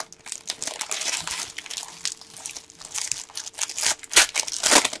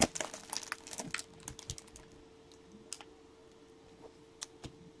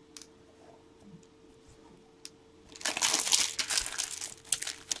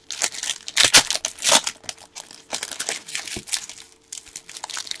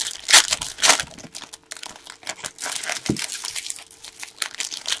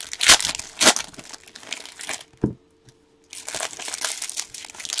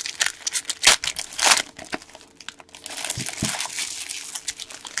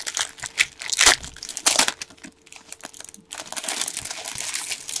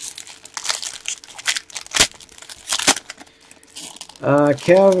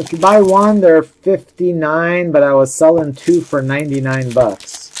 Kev, if you buy one, they're 59, but I was selling two for 99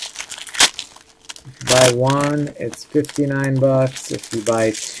 bucks. If you buy one, it's 59 bucks. If you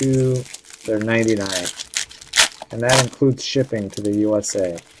buy two, they're 99. And that includes shipping to the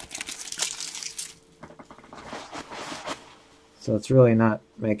USA. So it's really not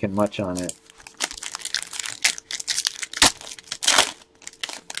making much on it.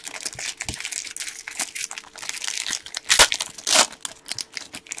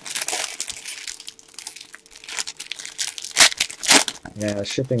 Yeah,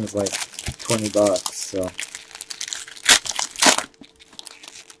 shipping is like 20 bucks, so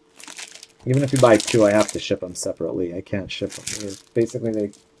even if you buy two, I have to ship them separately. I can't ship them.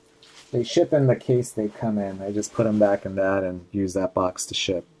 Basically, they ship in the case they come in. I just put them back in that and use that box to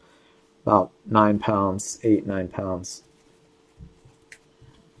ship. About 9 pounds, 8-9 pounds.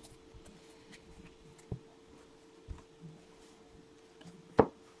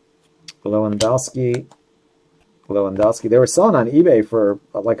 Lewandowski. They were selling on eBay for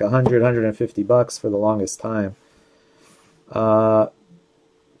like 100, 150 bucks for the longest time.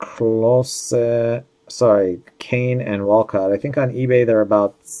 Kane and Walcott. I think on eBay they're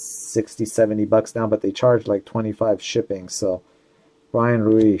about 60, 70 bucks now, but they charge like 25 shipping. So Brian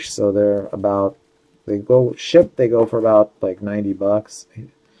Ruiz, so they're about, they go for about like 90 bucks.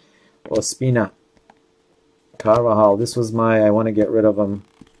 Ospina. Carvajal. This was my, I want to get rid of them.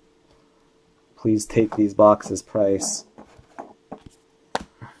 Please take these boxes price.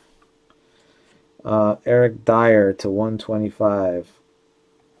 Eric Dyer to 125.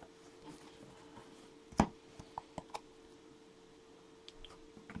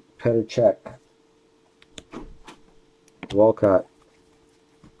 Petr Cech. Walcott.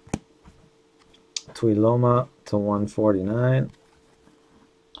 Tuiloma to 149.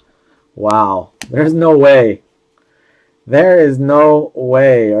 Wow. There's no way. There is no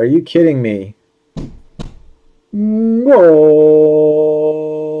way. Are you kidding me? No.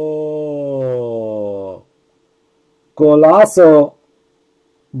 Golazo.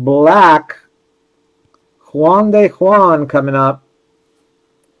 Black. Juan de Juan coming up.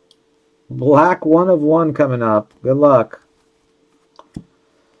 Black 1 of 1 coming up. Good luck.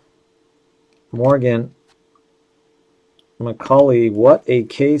 Morgan. McCauley. What a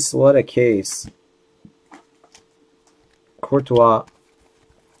case. What a case. Courtois.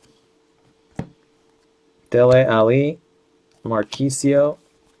 Dele Ali. Marquisio.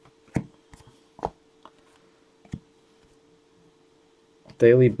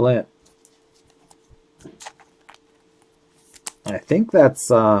 Daily Blint. I think that's,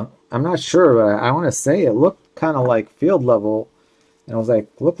 I'm not sure, but I want to say it looked kind of like field level. And I was like,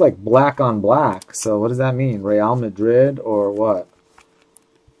 looked like black on black. So what does that mean? Real Madrid or what?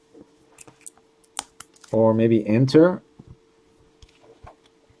 Or maybe Inter?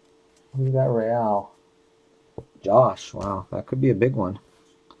 Who's got Real? Josh. Wow, that could be a big one.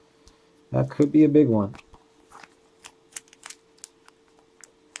 That could be a big one.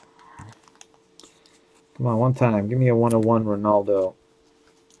 Come on, one time. Give me a 1 of 1 Ronaldo.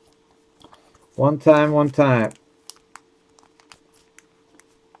 One time, one time.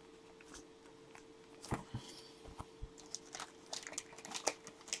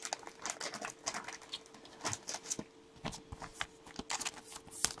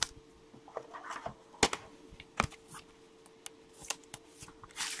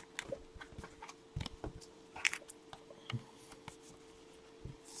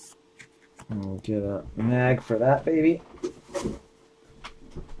 We'll get a mag for that baby.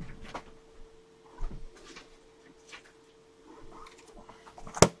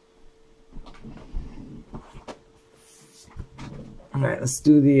 All right, let's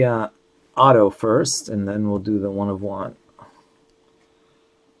do the auto first, and then we'll do the 1 of 1.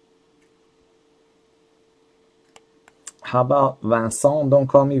 How about Vincent? Don't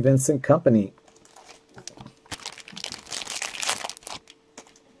call me Vincent Company.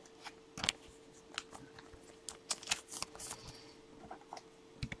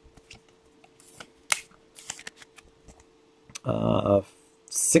 Uh,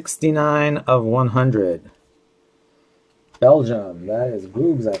 69 of 100. Belgium. That is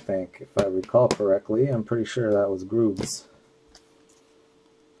Groobs, I think, if I recall correctly. I'm pretty sure that was Groobs.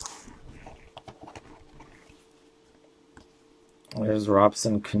 There's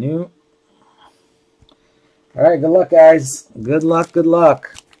Robson Canoe. All right, good luck, guys. Good luck, good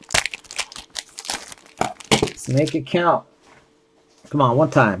luck. Let's make it count. Come on, one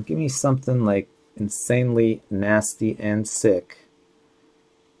time. Give me something like insanely nasty and sick.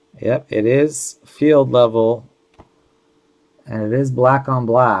 Yep, it is field level. And it is black on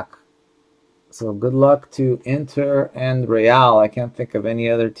black. So good luck to Inter and Real. I can't think of any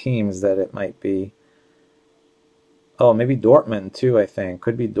other teams that it might be. Oh, maybe Dortmund too, I think.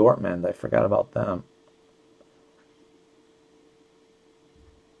 Could be Dortmund. I forgot about them.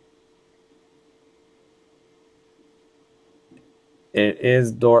 It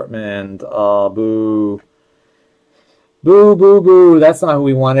is Dortmund. Oh, boo. Boo, boo, boo. That's not who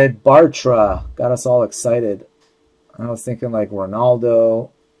we wanted. Bartra. Got us all excited. I was thinking like Ronaldo,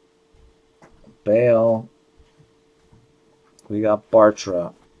 Bale. We got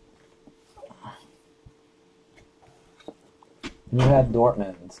Bartra. You had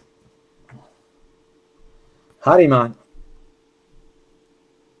Dortmund. Hariman.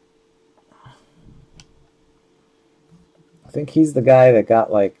 I think he's the guy that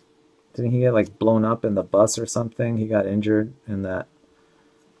got like, didn't he get like blown up in the bus or something? He got injured in that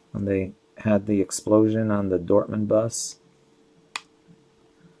when they had the explosion on the Dortmund bus.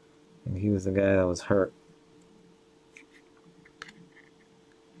 And he was the guy that was hurt.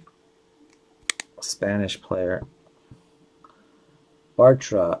 Spanish player.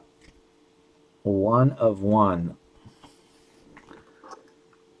 Bartra. 1 of 1.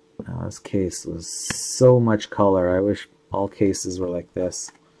 Now this case was so much color. I wish all cases were like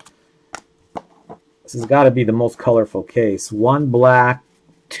this. This has got to be the most colorful case. 1 black,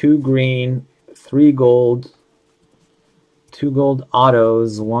 2 green, 3 gold, 2 gold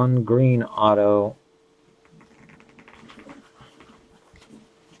autos, 1 green auto.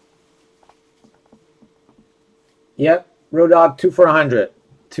 Yep, Road Dog, 2 for 100.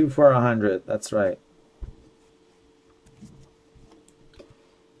 2 for 100, that's right.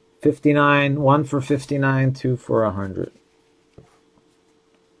 59, 1 for 59, 2 for 100.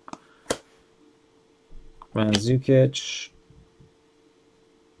 Mandzukic,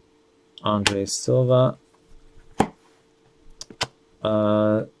 Andre Silva,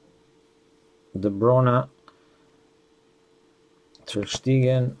 De Bruyne, Ter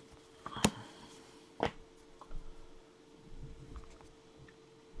Stegen,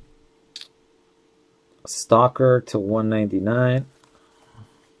 Stalker to 199,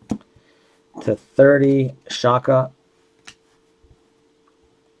 to 30, Shaka.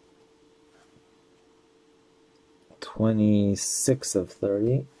 26 of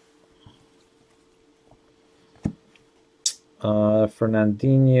 30.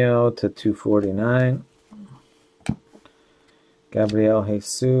 Fernandinho to 249. Gabriel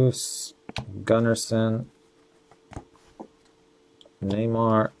Jesus, Gunnarsson,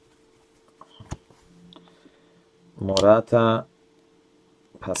 Neymar, Morata,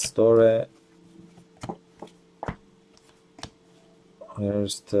 Pastore.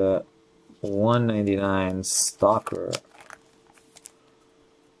 Here's to 199 Stalker.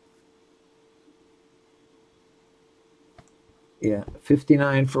 Yeah,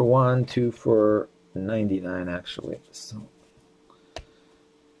 59 for 1, 2 for 99 actually. So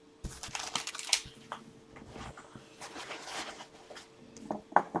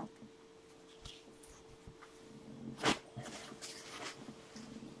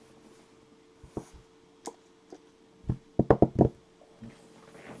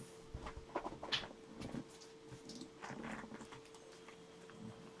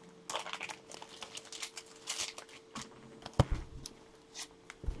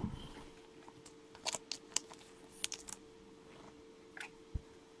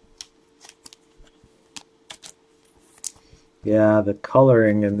yeah, the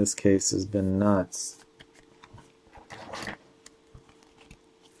coloring in this case has been nuts.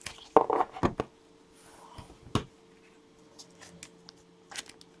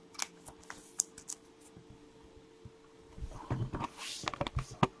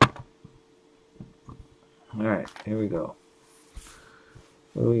 All right, here we go.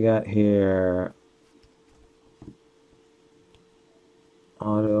 What do we got here?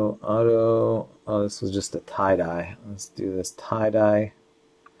 Auto. Oh, this was just a tie-dye. Let's do this tie-dye.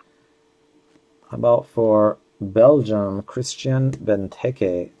 How about for Belgium, Christian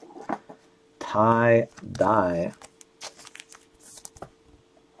Benteke, tie-dye.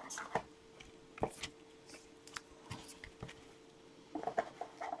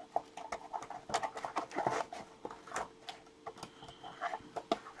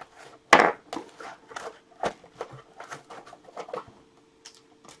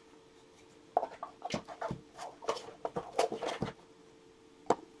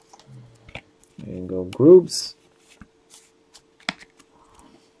 There you go, groups.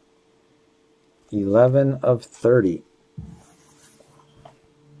 11 of 30.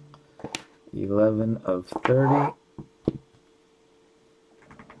 11 of 30.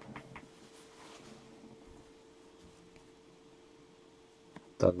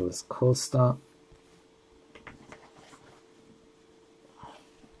 Douglas Costa.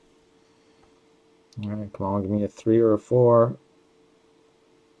 All right, come on, give me a 3 or a 4.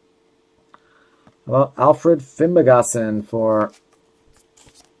 Well, Alfred Fimbagassen for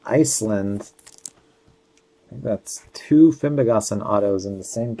Iceland. I think that's 2 Fimbagassen autos in the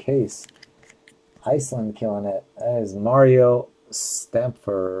same case. Iceland killing it. That is Mario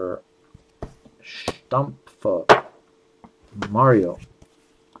Stampfer. Mario.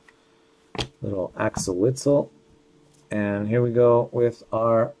 Little Axel Witzel. And here we go with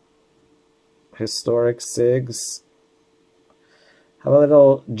our historic SIGs. How about a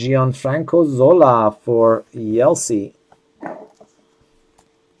little Gianfranco Zola for Yelsey?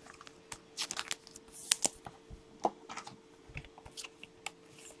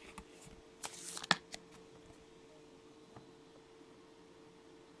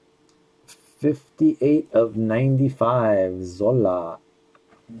 /95, Zola.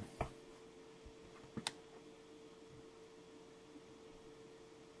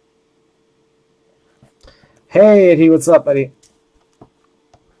 Hey, Eddie, what's up, buddy?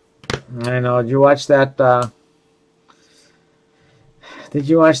 I know. Did you watch that? Did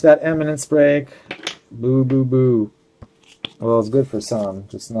you watch that Eminence break? Boo, boo, boo. Well, it's good for some,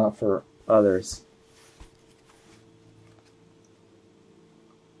 just not for others.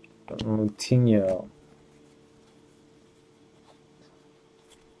 Moutinho.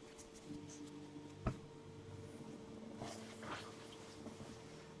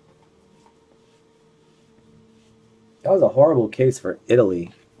 That was a horrible case for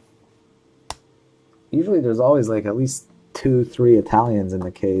Italy. Usually there's always like at least 2, 3 Italians in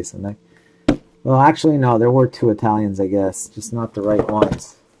the case. And well, actually, no, there were 2 Italians, I guess. Just not the right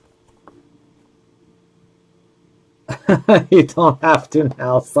ones. You don't have to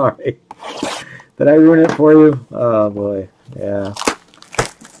now, sorry. Did I ruin it for you? Oh, boy. Yeah.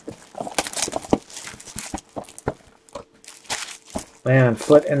 Man,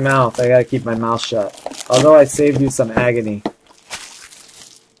 foot and mouth. I gotta keep my mouth shut. Although I saved you some agony.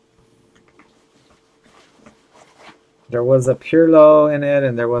 There was a Pirlo in it,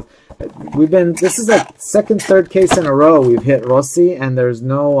 and there was... This is like second, third case in a row we've hit Rossi, and there's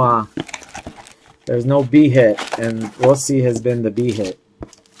no B hit, and Rossi has been the B hit.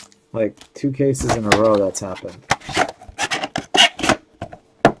 Like 2 cases in a row that's happened.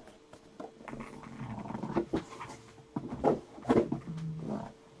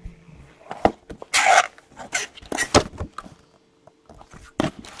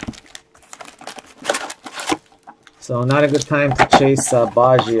 So not a good time to chase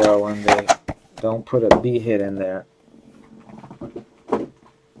Baggio when they don't put a B hit in there.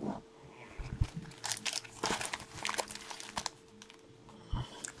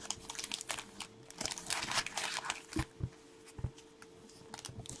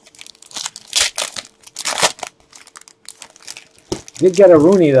 Did get a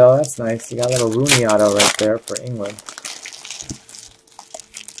Rooney though, that's nice. You got a little Rooney auto right there for England.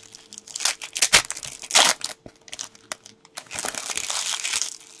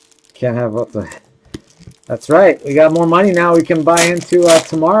 Can't have both the... That's right. We got more money now. We can buy into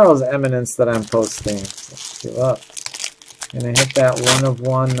tomorrow's Eminence that I'm posting. Let's give up. Gonna hit that 1 of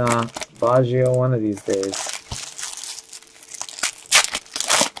 1 Baggio one of these days.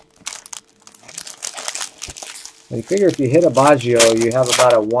 You figure if you hit a Baggio, you have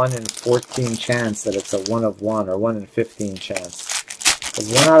about a 1 in 14 chance that it's a 1 of 1 or 1 in 15 chance.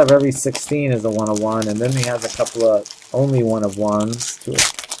 Because 1 out of every 16 is a 1 of 1, and then he has a couple of only 1 of 1s.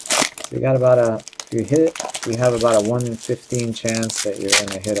 So you got about a, if you hit it, you have about a 1 in 15 chance that you're going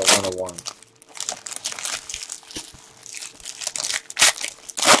to hit a 1 of 1.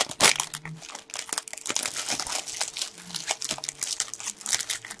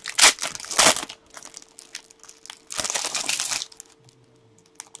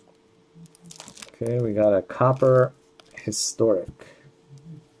 Okay, we got a copper historic.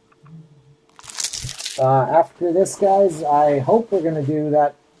 After this, guys, I hope we're going to do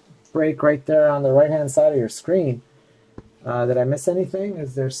that break right there on the right-hand side of your screen. Did I miss anything?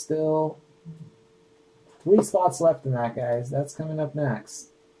 Is there still 3 spots left in that, guys? That's coming up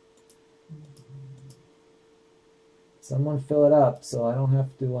next. Someone fill it up so I don't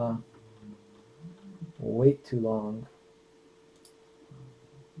have to wait too long.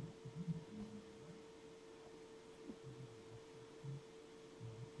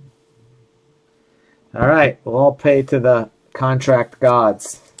 All right, we'll all pay to the contract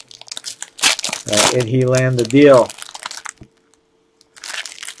gods. Did he land the deal?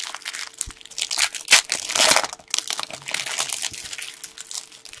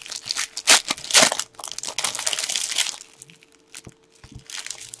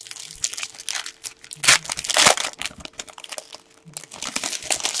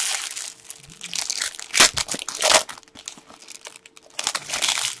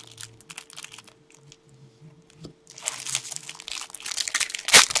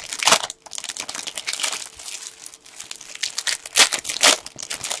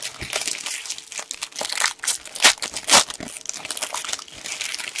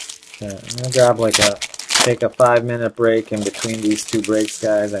 Okay, I'm gonna grab like take a 5-minute break in between these two breaks,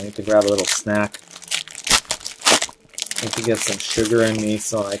 guys. I need to grab a little snack. I need to get some sugar in me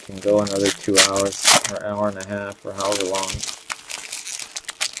so I can go another 2 hours or hour and a half or however long.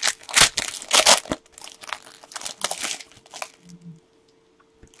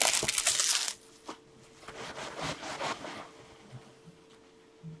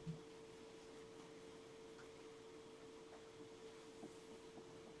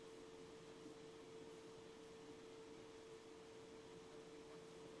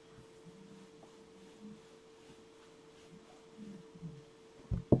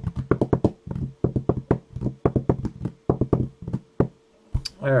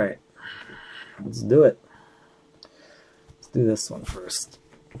 All right, let's do it. Let's do this one first.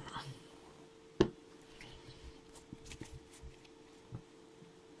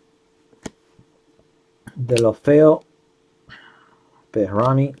 Delofeo,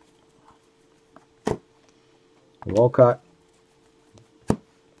 Behrami, Walcott,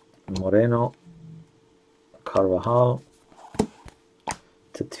 Moreno, Carvajal,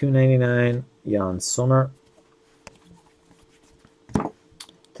 to 299, Jan Sommer,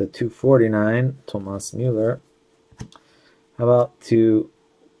 to 249, Thomas Müller. How about to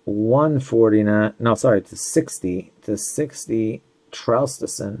 149? No, sorry, to 60. To 60,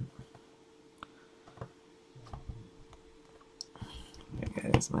 Traustason.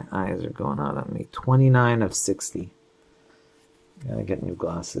 Okay, guys, my eyes are going out on me. 29 of 60. Gotta get new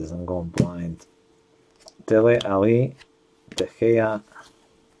glasses. I'm going blind. Dele Ali, De Gea,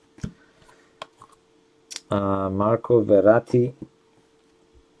 Marco Verratti,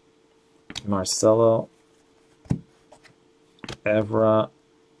 Marcelo, Evra,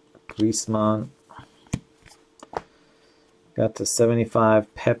 Griezmann. Got to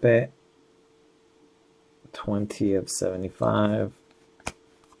 75, Pepe, 20 of 75.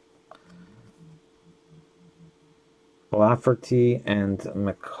 Lafferty and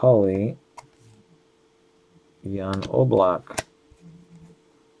Macaulay, Jan Oblak.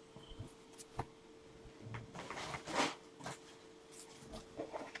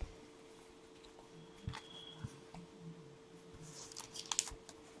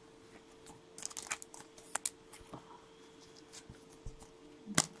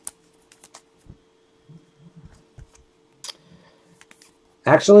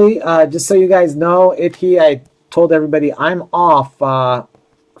 Actually, just so you guys know, I told everybody I'm off I'm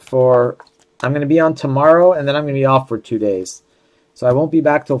going to be on tomorrow, and then I'm going to be off for 2 days. So I won't be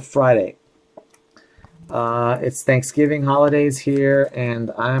back till Friday. It's Thanksgiving holidays here,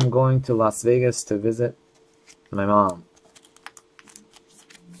 and I'm going to Las Vegas to visit my mom.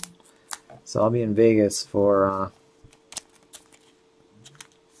 So I'll be in Vegas for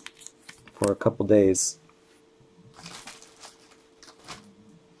a couple days.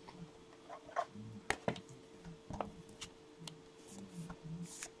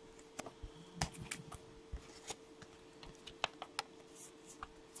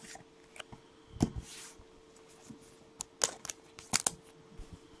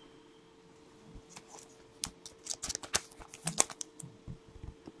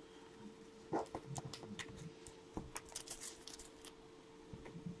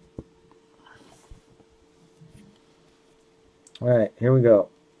 All right, here we go.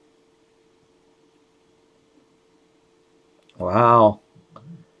 Wow.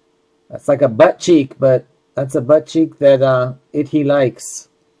 That's like a butt cheek, but that's a butt cheek that he likes.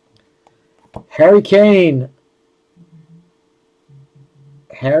 Harry Kane.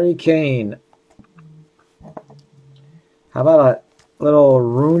 Harry Kane. How about a little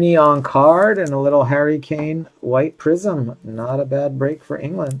Rooney on card and a little Harry Kane white prism? Not a bad break for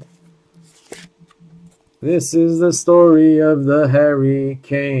England. This is the story of the Harry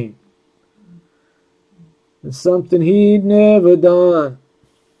Kane. It's something he'd never done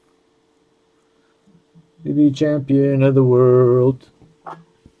to be champion of the world.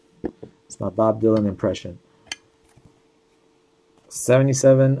 It's my Bob Dylan impression.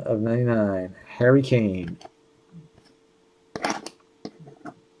 77 of 99. Harry Kane.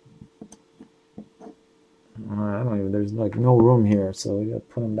 I don't even, there's like no room here, so we gotta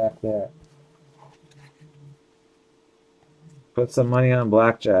put him back there. Put some money on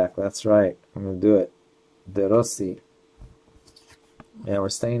blackjack. That's right. I'm going to do it. De Rossi. Yeah, we're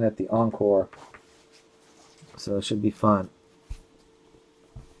staying at the Encore. So it should be fun.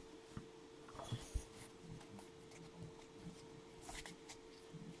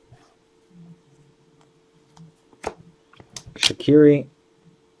 Shaqiri.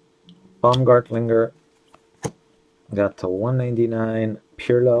 Baumgartlinger. Got to 199.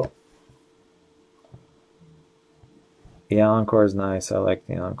 Pirlo. The Encore is nice. I like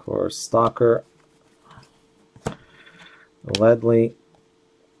the Encore. Stalker, Ledley,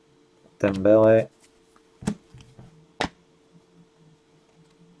 Dembele,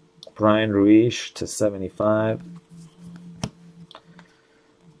 Brian Ruiz to 75,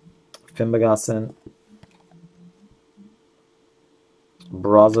 Fimbagassen,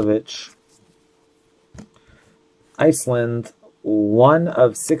 Brozovic, Iceland, 1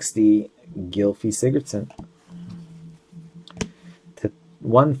 of 60, Gylfi Sigurdsson, to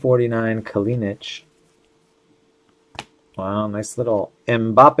 149, Kalinic. Wow, nice little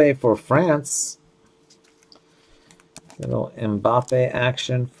Mbappe for France. Little Mbappe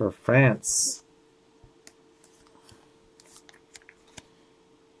action for France.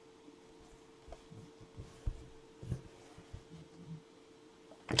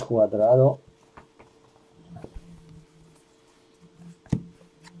 Cuadrado.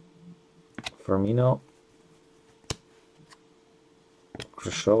 Firmino.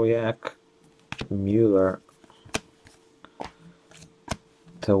 Krychowiak. Mueller.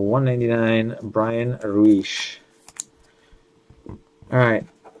 To 199, Brian Ruiz. All right.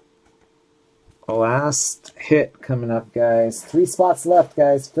 Last hit coming up, guys. 3 spots left,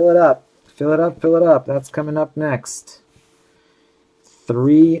 guys. Fill it up. Fill it up, fill it up. That's coming up next.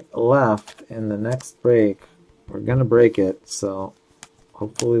 3 left in the next break. We're going to break it, so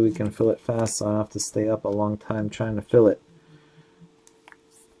hopefully we can fill it fast so I don't have to stay up a long time trying to fill it.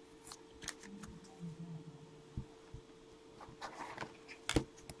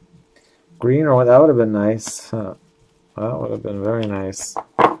 Green, or that would have been nice. Huh. That would have been very nice.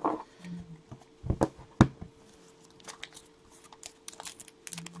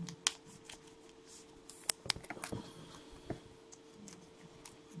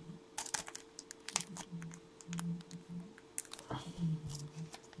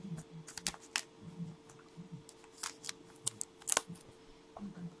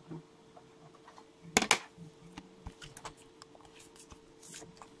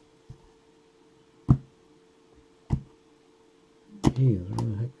 Geez, what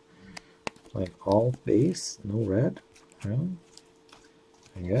the heck? Like all base, no red? Really?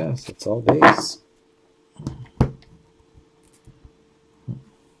 I guess it's all base.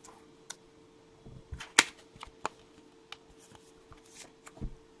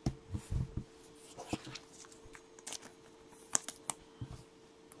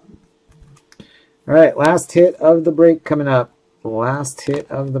 All right, last hit of the break coming up. Last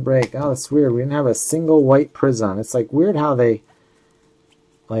hit of the break. Oh, that's weird. We didn't have a single white Prism. It's like weird how they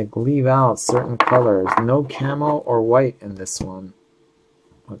like leave out certain colors. No camo or white in this one.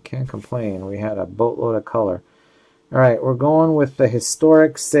 I can't complain. We had a boatload of color. All right, we're going with the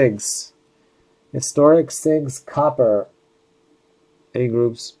Historic Sigs. Historic Sigs Copper. A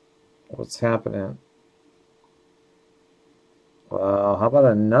groups. What's happening? Wow, how about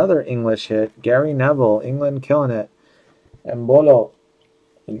another English hit? Gary Neville, England killing it. And Bolo,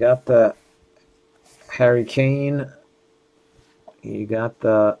 you got the Harry Kane. You got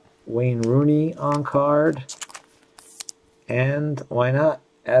the Wayne Rooney on card. And why not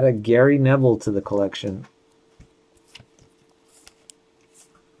add a Gary Neville to the collection?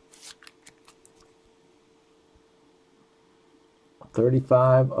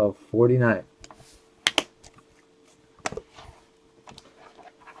 $35 of $49.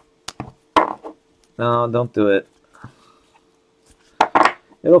 No, don't do it.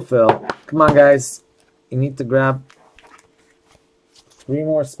 It'll fill. Come on, guys. You need to grab 3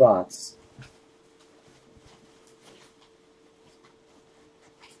 more spots.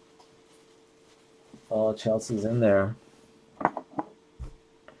 Oh, Chelsea's in there.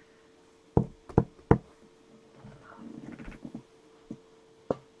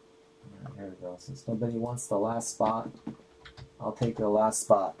 Here we go. Since nobody wants the last spot, I'll take the last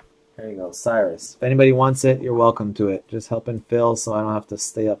spot. There you go, Cyrus. If anybody wants it, you're welcome to it. Just helping fill so I don't have to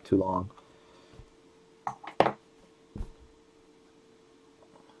stay up too long.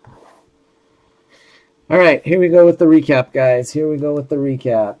 All right, here we go with the recap, guys. Here we go with the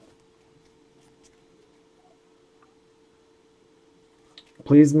recap.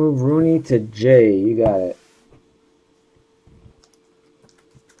 Please move Rooney to J. You got it.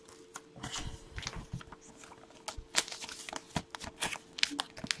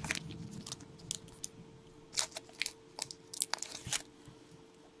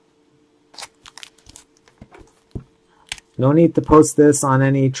 No need to post this on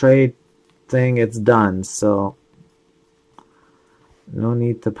any trade thing. It's done, so no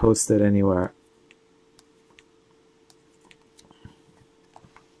need to post it anywhere.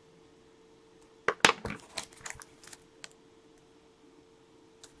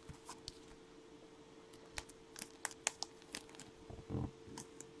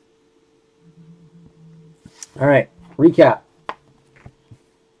 All right, recap.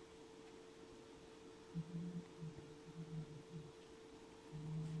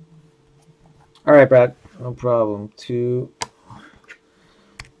 All right, Brad. No problem. Two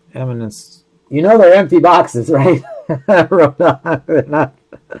Eminence. You know they're empty boxes, right? They're not.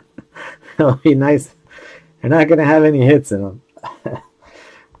 It'll be nice. They're not going to have any hits in them.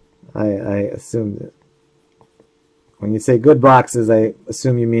 I assumed it. When you say good boxes, I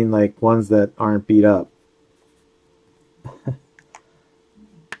assume you mean like ones that aren't beat up.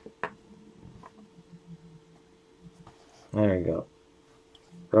 There you go.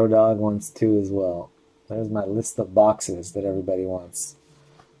 Road Dog wants two as well. There's my list of boxes that everybody wants.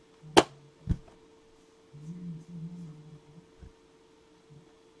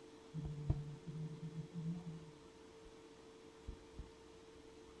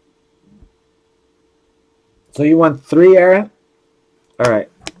 So you want three, Aaron? All right,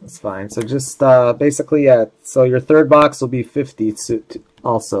 that's fine. So just basically, yeah. So your third box will be 50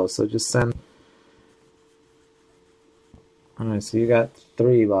 also. So just send. All right, so you got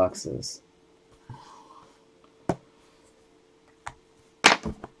three boxes.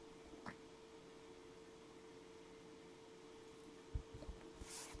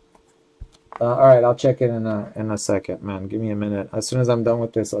 All right, I'll check it in a second, man. Give me a minute. As soon as I'm done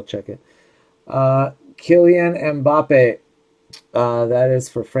with this, I'll check it. Kylian Mbappe, that is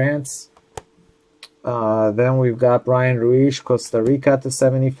for France. Then we've got Brian Ruiz, Costa Rica to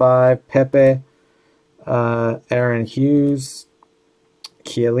 75. Pepe, Aaron Hughes,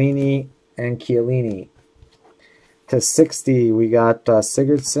 Chiellini, and Chiellini. To 60, we got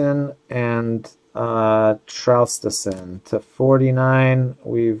Sigurdsson and Traustason. To 49,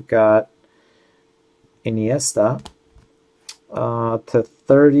 we've got Iniesta. To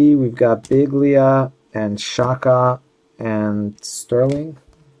 30, we've got Biglia and Xhaka and Sterling.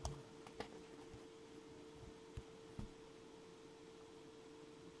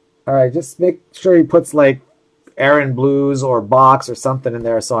 All right, just make sure he puts like Aaron Blues or box or something in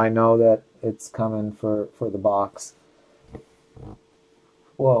there so I know that it's coming for the box.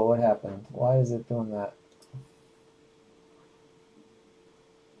 Whoa, what happened? Why is it doing that?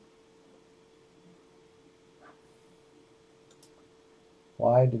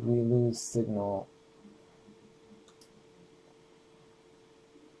 Why did we lose signal?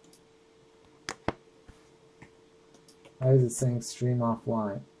 Why is it saying stream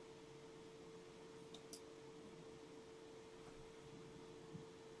offline?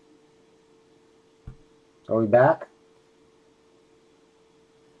 Are we back?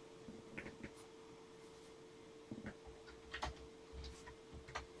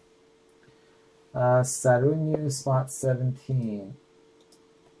 Sarunyu, spot 17.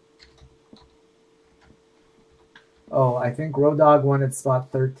 Oh, I think Road Dog wanted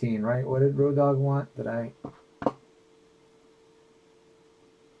spot 13, right? What did Road Dog want? Did I...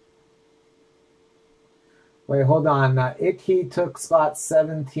 Wait, hold on. Icky took spot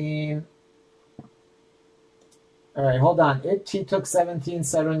 17. All right, hold on. Icky took 17,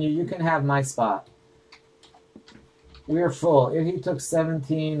 Sarunyu. You can have my spot. We're full. Icky took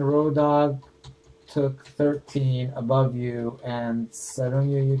 17. Road Dog took 13 above you. And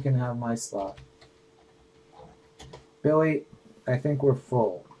Sarunyu, you can have my spot. Billy, I think we're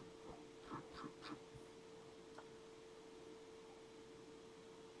full.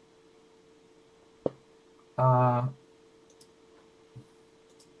 All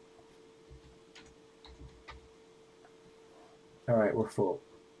right, we're full.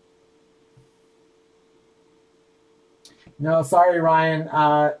 No, sorry, Ryan.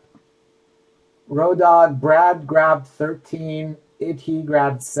 Road Dog, Brad grabbed 13, Itty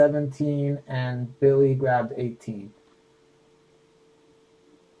grabbed 17, and Billy grabbed 18.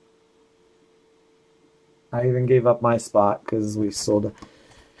 I even gave up my spot because we sold it.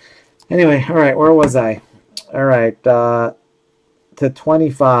 Anyway, all right, where was I? All right, to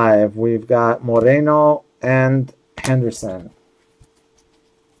 25, we've got Moreno and Henderson.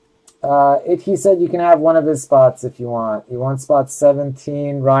 He said you can have one of his spots if you want. You want spot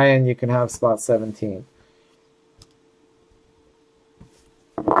 17? Ryan, you can have spot 17.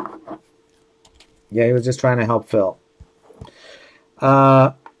 Yeah, he was just trying to help Phil.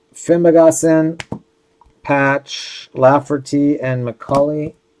 Fimbagassen, Patch, Lafferty, and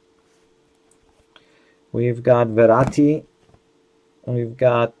McCauley. We've got Verratti. We've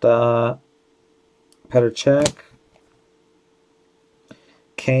got Petr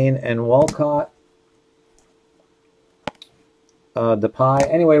Kane and Walcott.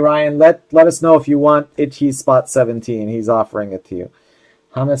 Depay. Anyway, Ryan, let us know if you want Itchy spot 17. He's offering it to you.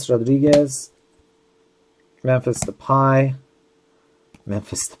 James Rodriguez. Memphis Depay.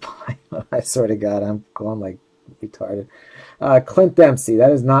 Memphis Depay. I swear to God, I'm going like retarded. Clint Dempsey.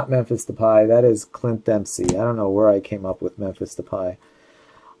 That is not Memphis Depay. That is Clint Dempsey. I don't know where I came up with Memphis Depay.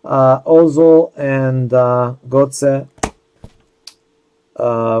 Ozil and Götze.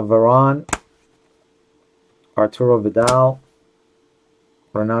 Varane. Arturo Vidal.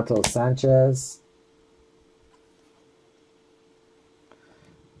 Renato Sanchez.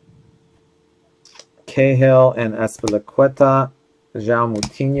 Cahill and Azpilicueta. João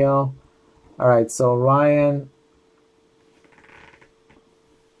Moutinho. All right, so Ryan.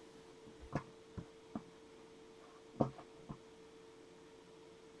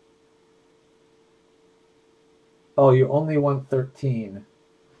 Oh, you only want 13.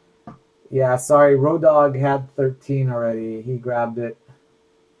 Yeah, sorry, Road Dog had 13 already. He grabbed it.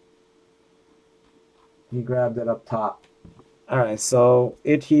 He grabbed it up top. All right, so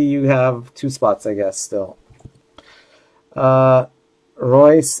Itty, you have 2 spots, I guess, still.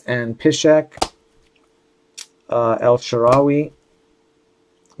 Royce and Piszczek. El Shaarawy.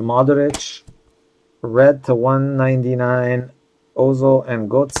 Modric. Red to 199. Ozil and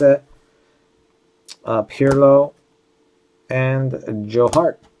Götze. Pirlo. And Joe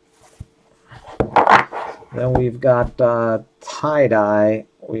Hart. Then we've got tie-dye.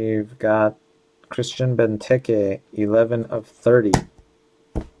 We've got Christian Benteke, 11 of 30.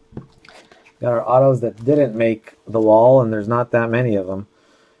 Got our autos that didn't make the wall, and there's not that many of them.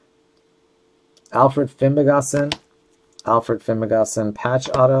 Alfred Fimbagassen patch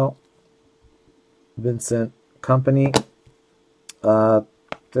auto. Vincent Kompany.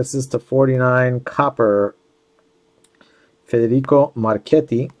 This is to 49 copper. Federico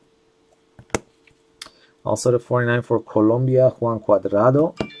Marchetti. Also to 49 for Colombia, Juan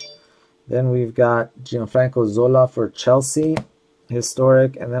Cuadrado. Then we've got Gianfranco Zola for Chelsea,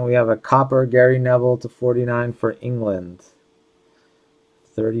 historic. And then we have a copper Gary Neville to 49 for England.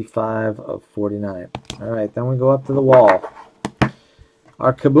 35 of 49. All right, then we go up to the wall.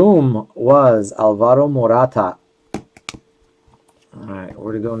 Our kaboom was Alvaro Morata. All right,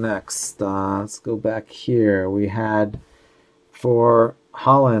 where to go next? Let's go back here. We had for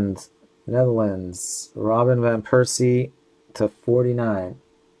Holland, Netherlands, Robin van Persie to 49.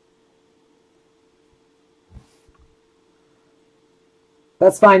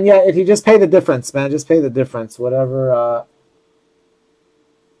 That's fine. Yeah, if you just pay the difference, man, just pay the difference. Whatever.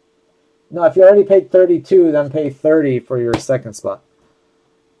 No, if you already paid 32, then pay 30 for your second spot.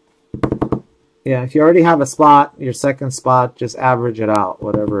 Yeah, if you already have a spot, your second spot, just average it out,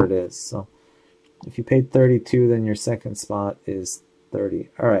 whatever it is. So if you paid 32, then your second spot is 30.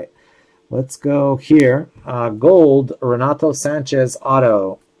 All right, let's go here. Gold, Renato Sanchez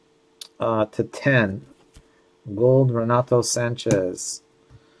auto to 10. Gold, Renato Sanchez.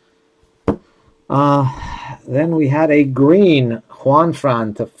 Then we had a green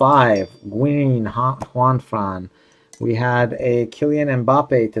Juanfran to 5. Green Juanfran. We had a Kylian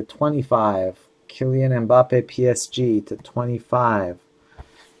Mbappe to 25. Kylian Mbappe PSG to 25.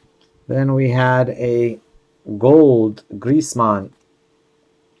 Then we had a gold Griezmann.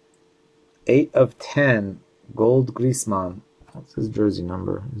 8 of 10. Gold Griezmann. What's his jersey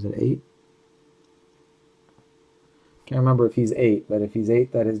number? Is it 8? Can't remember if he's 8, but if he's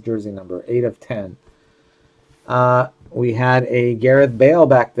 8, that is jersey number. 8 of 10. We had a Gareth Bale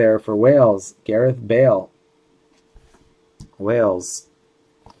back there for Wales. Gareth Bale. Wales.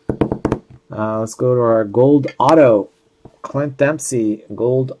 Let's go to our gold auto. Clint Dempsey,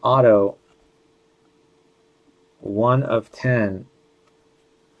 gold auto. 1 of 10.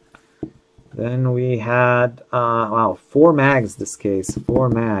 Then we had, wow, 4 mags this case. 4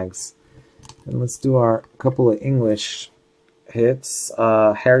 mags. And let's do our couple of English hits.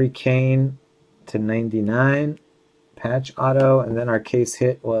 Harry Kane to 99. Patch auto. And then our case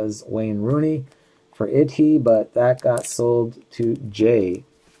hit was Wayne Rooney for Itty, but that got sold to Jay.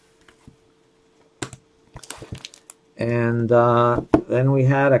 And then we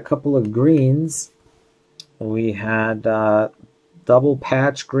had a couple of greens. We had double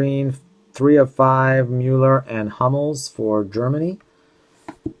patch green, 3 of 5, Mueller and Hummels for Germany.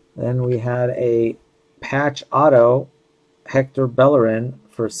 Then we had a patch auto, Hector Bellerin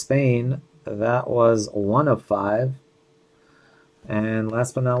for Spain. That was 1 of 5. And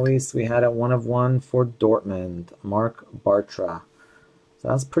last but not least, we had a 1 of 1 for Dortmund, Mark Bartra. So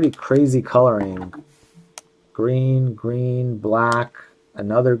that's pretty crazy coloring. Green, green, black,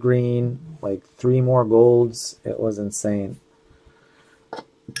 another green, like 3 more golds. It was insane.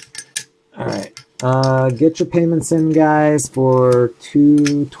 All right. Get your payments in, guys, for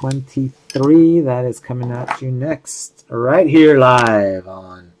 223. That is coming at you next, right here live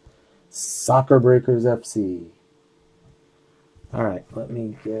on Soccer Breakers FC. All right, let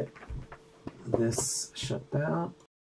me get this shut down.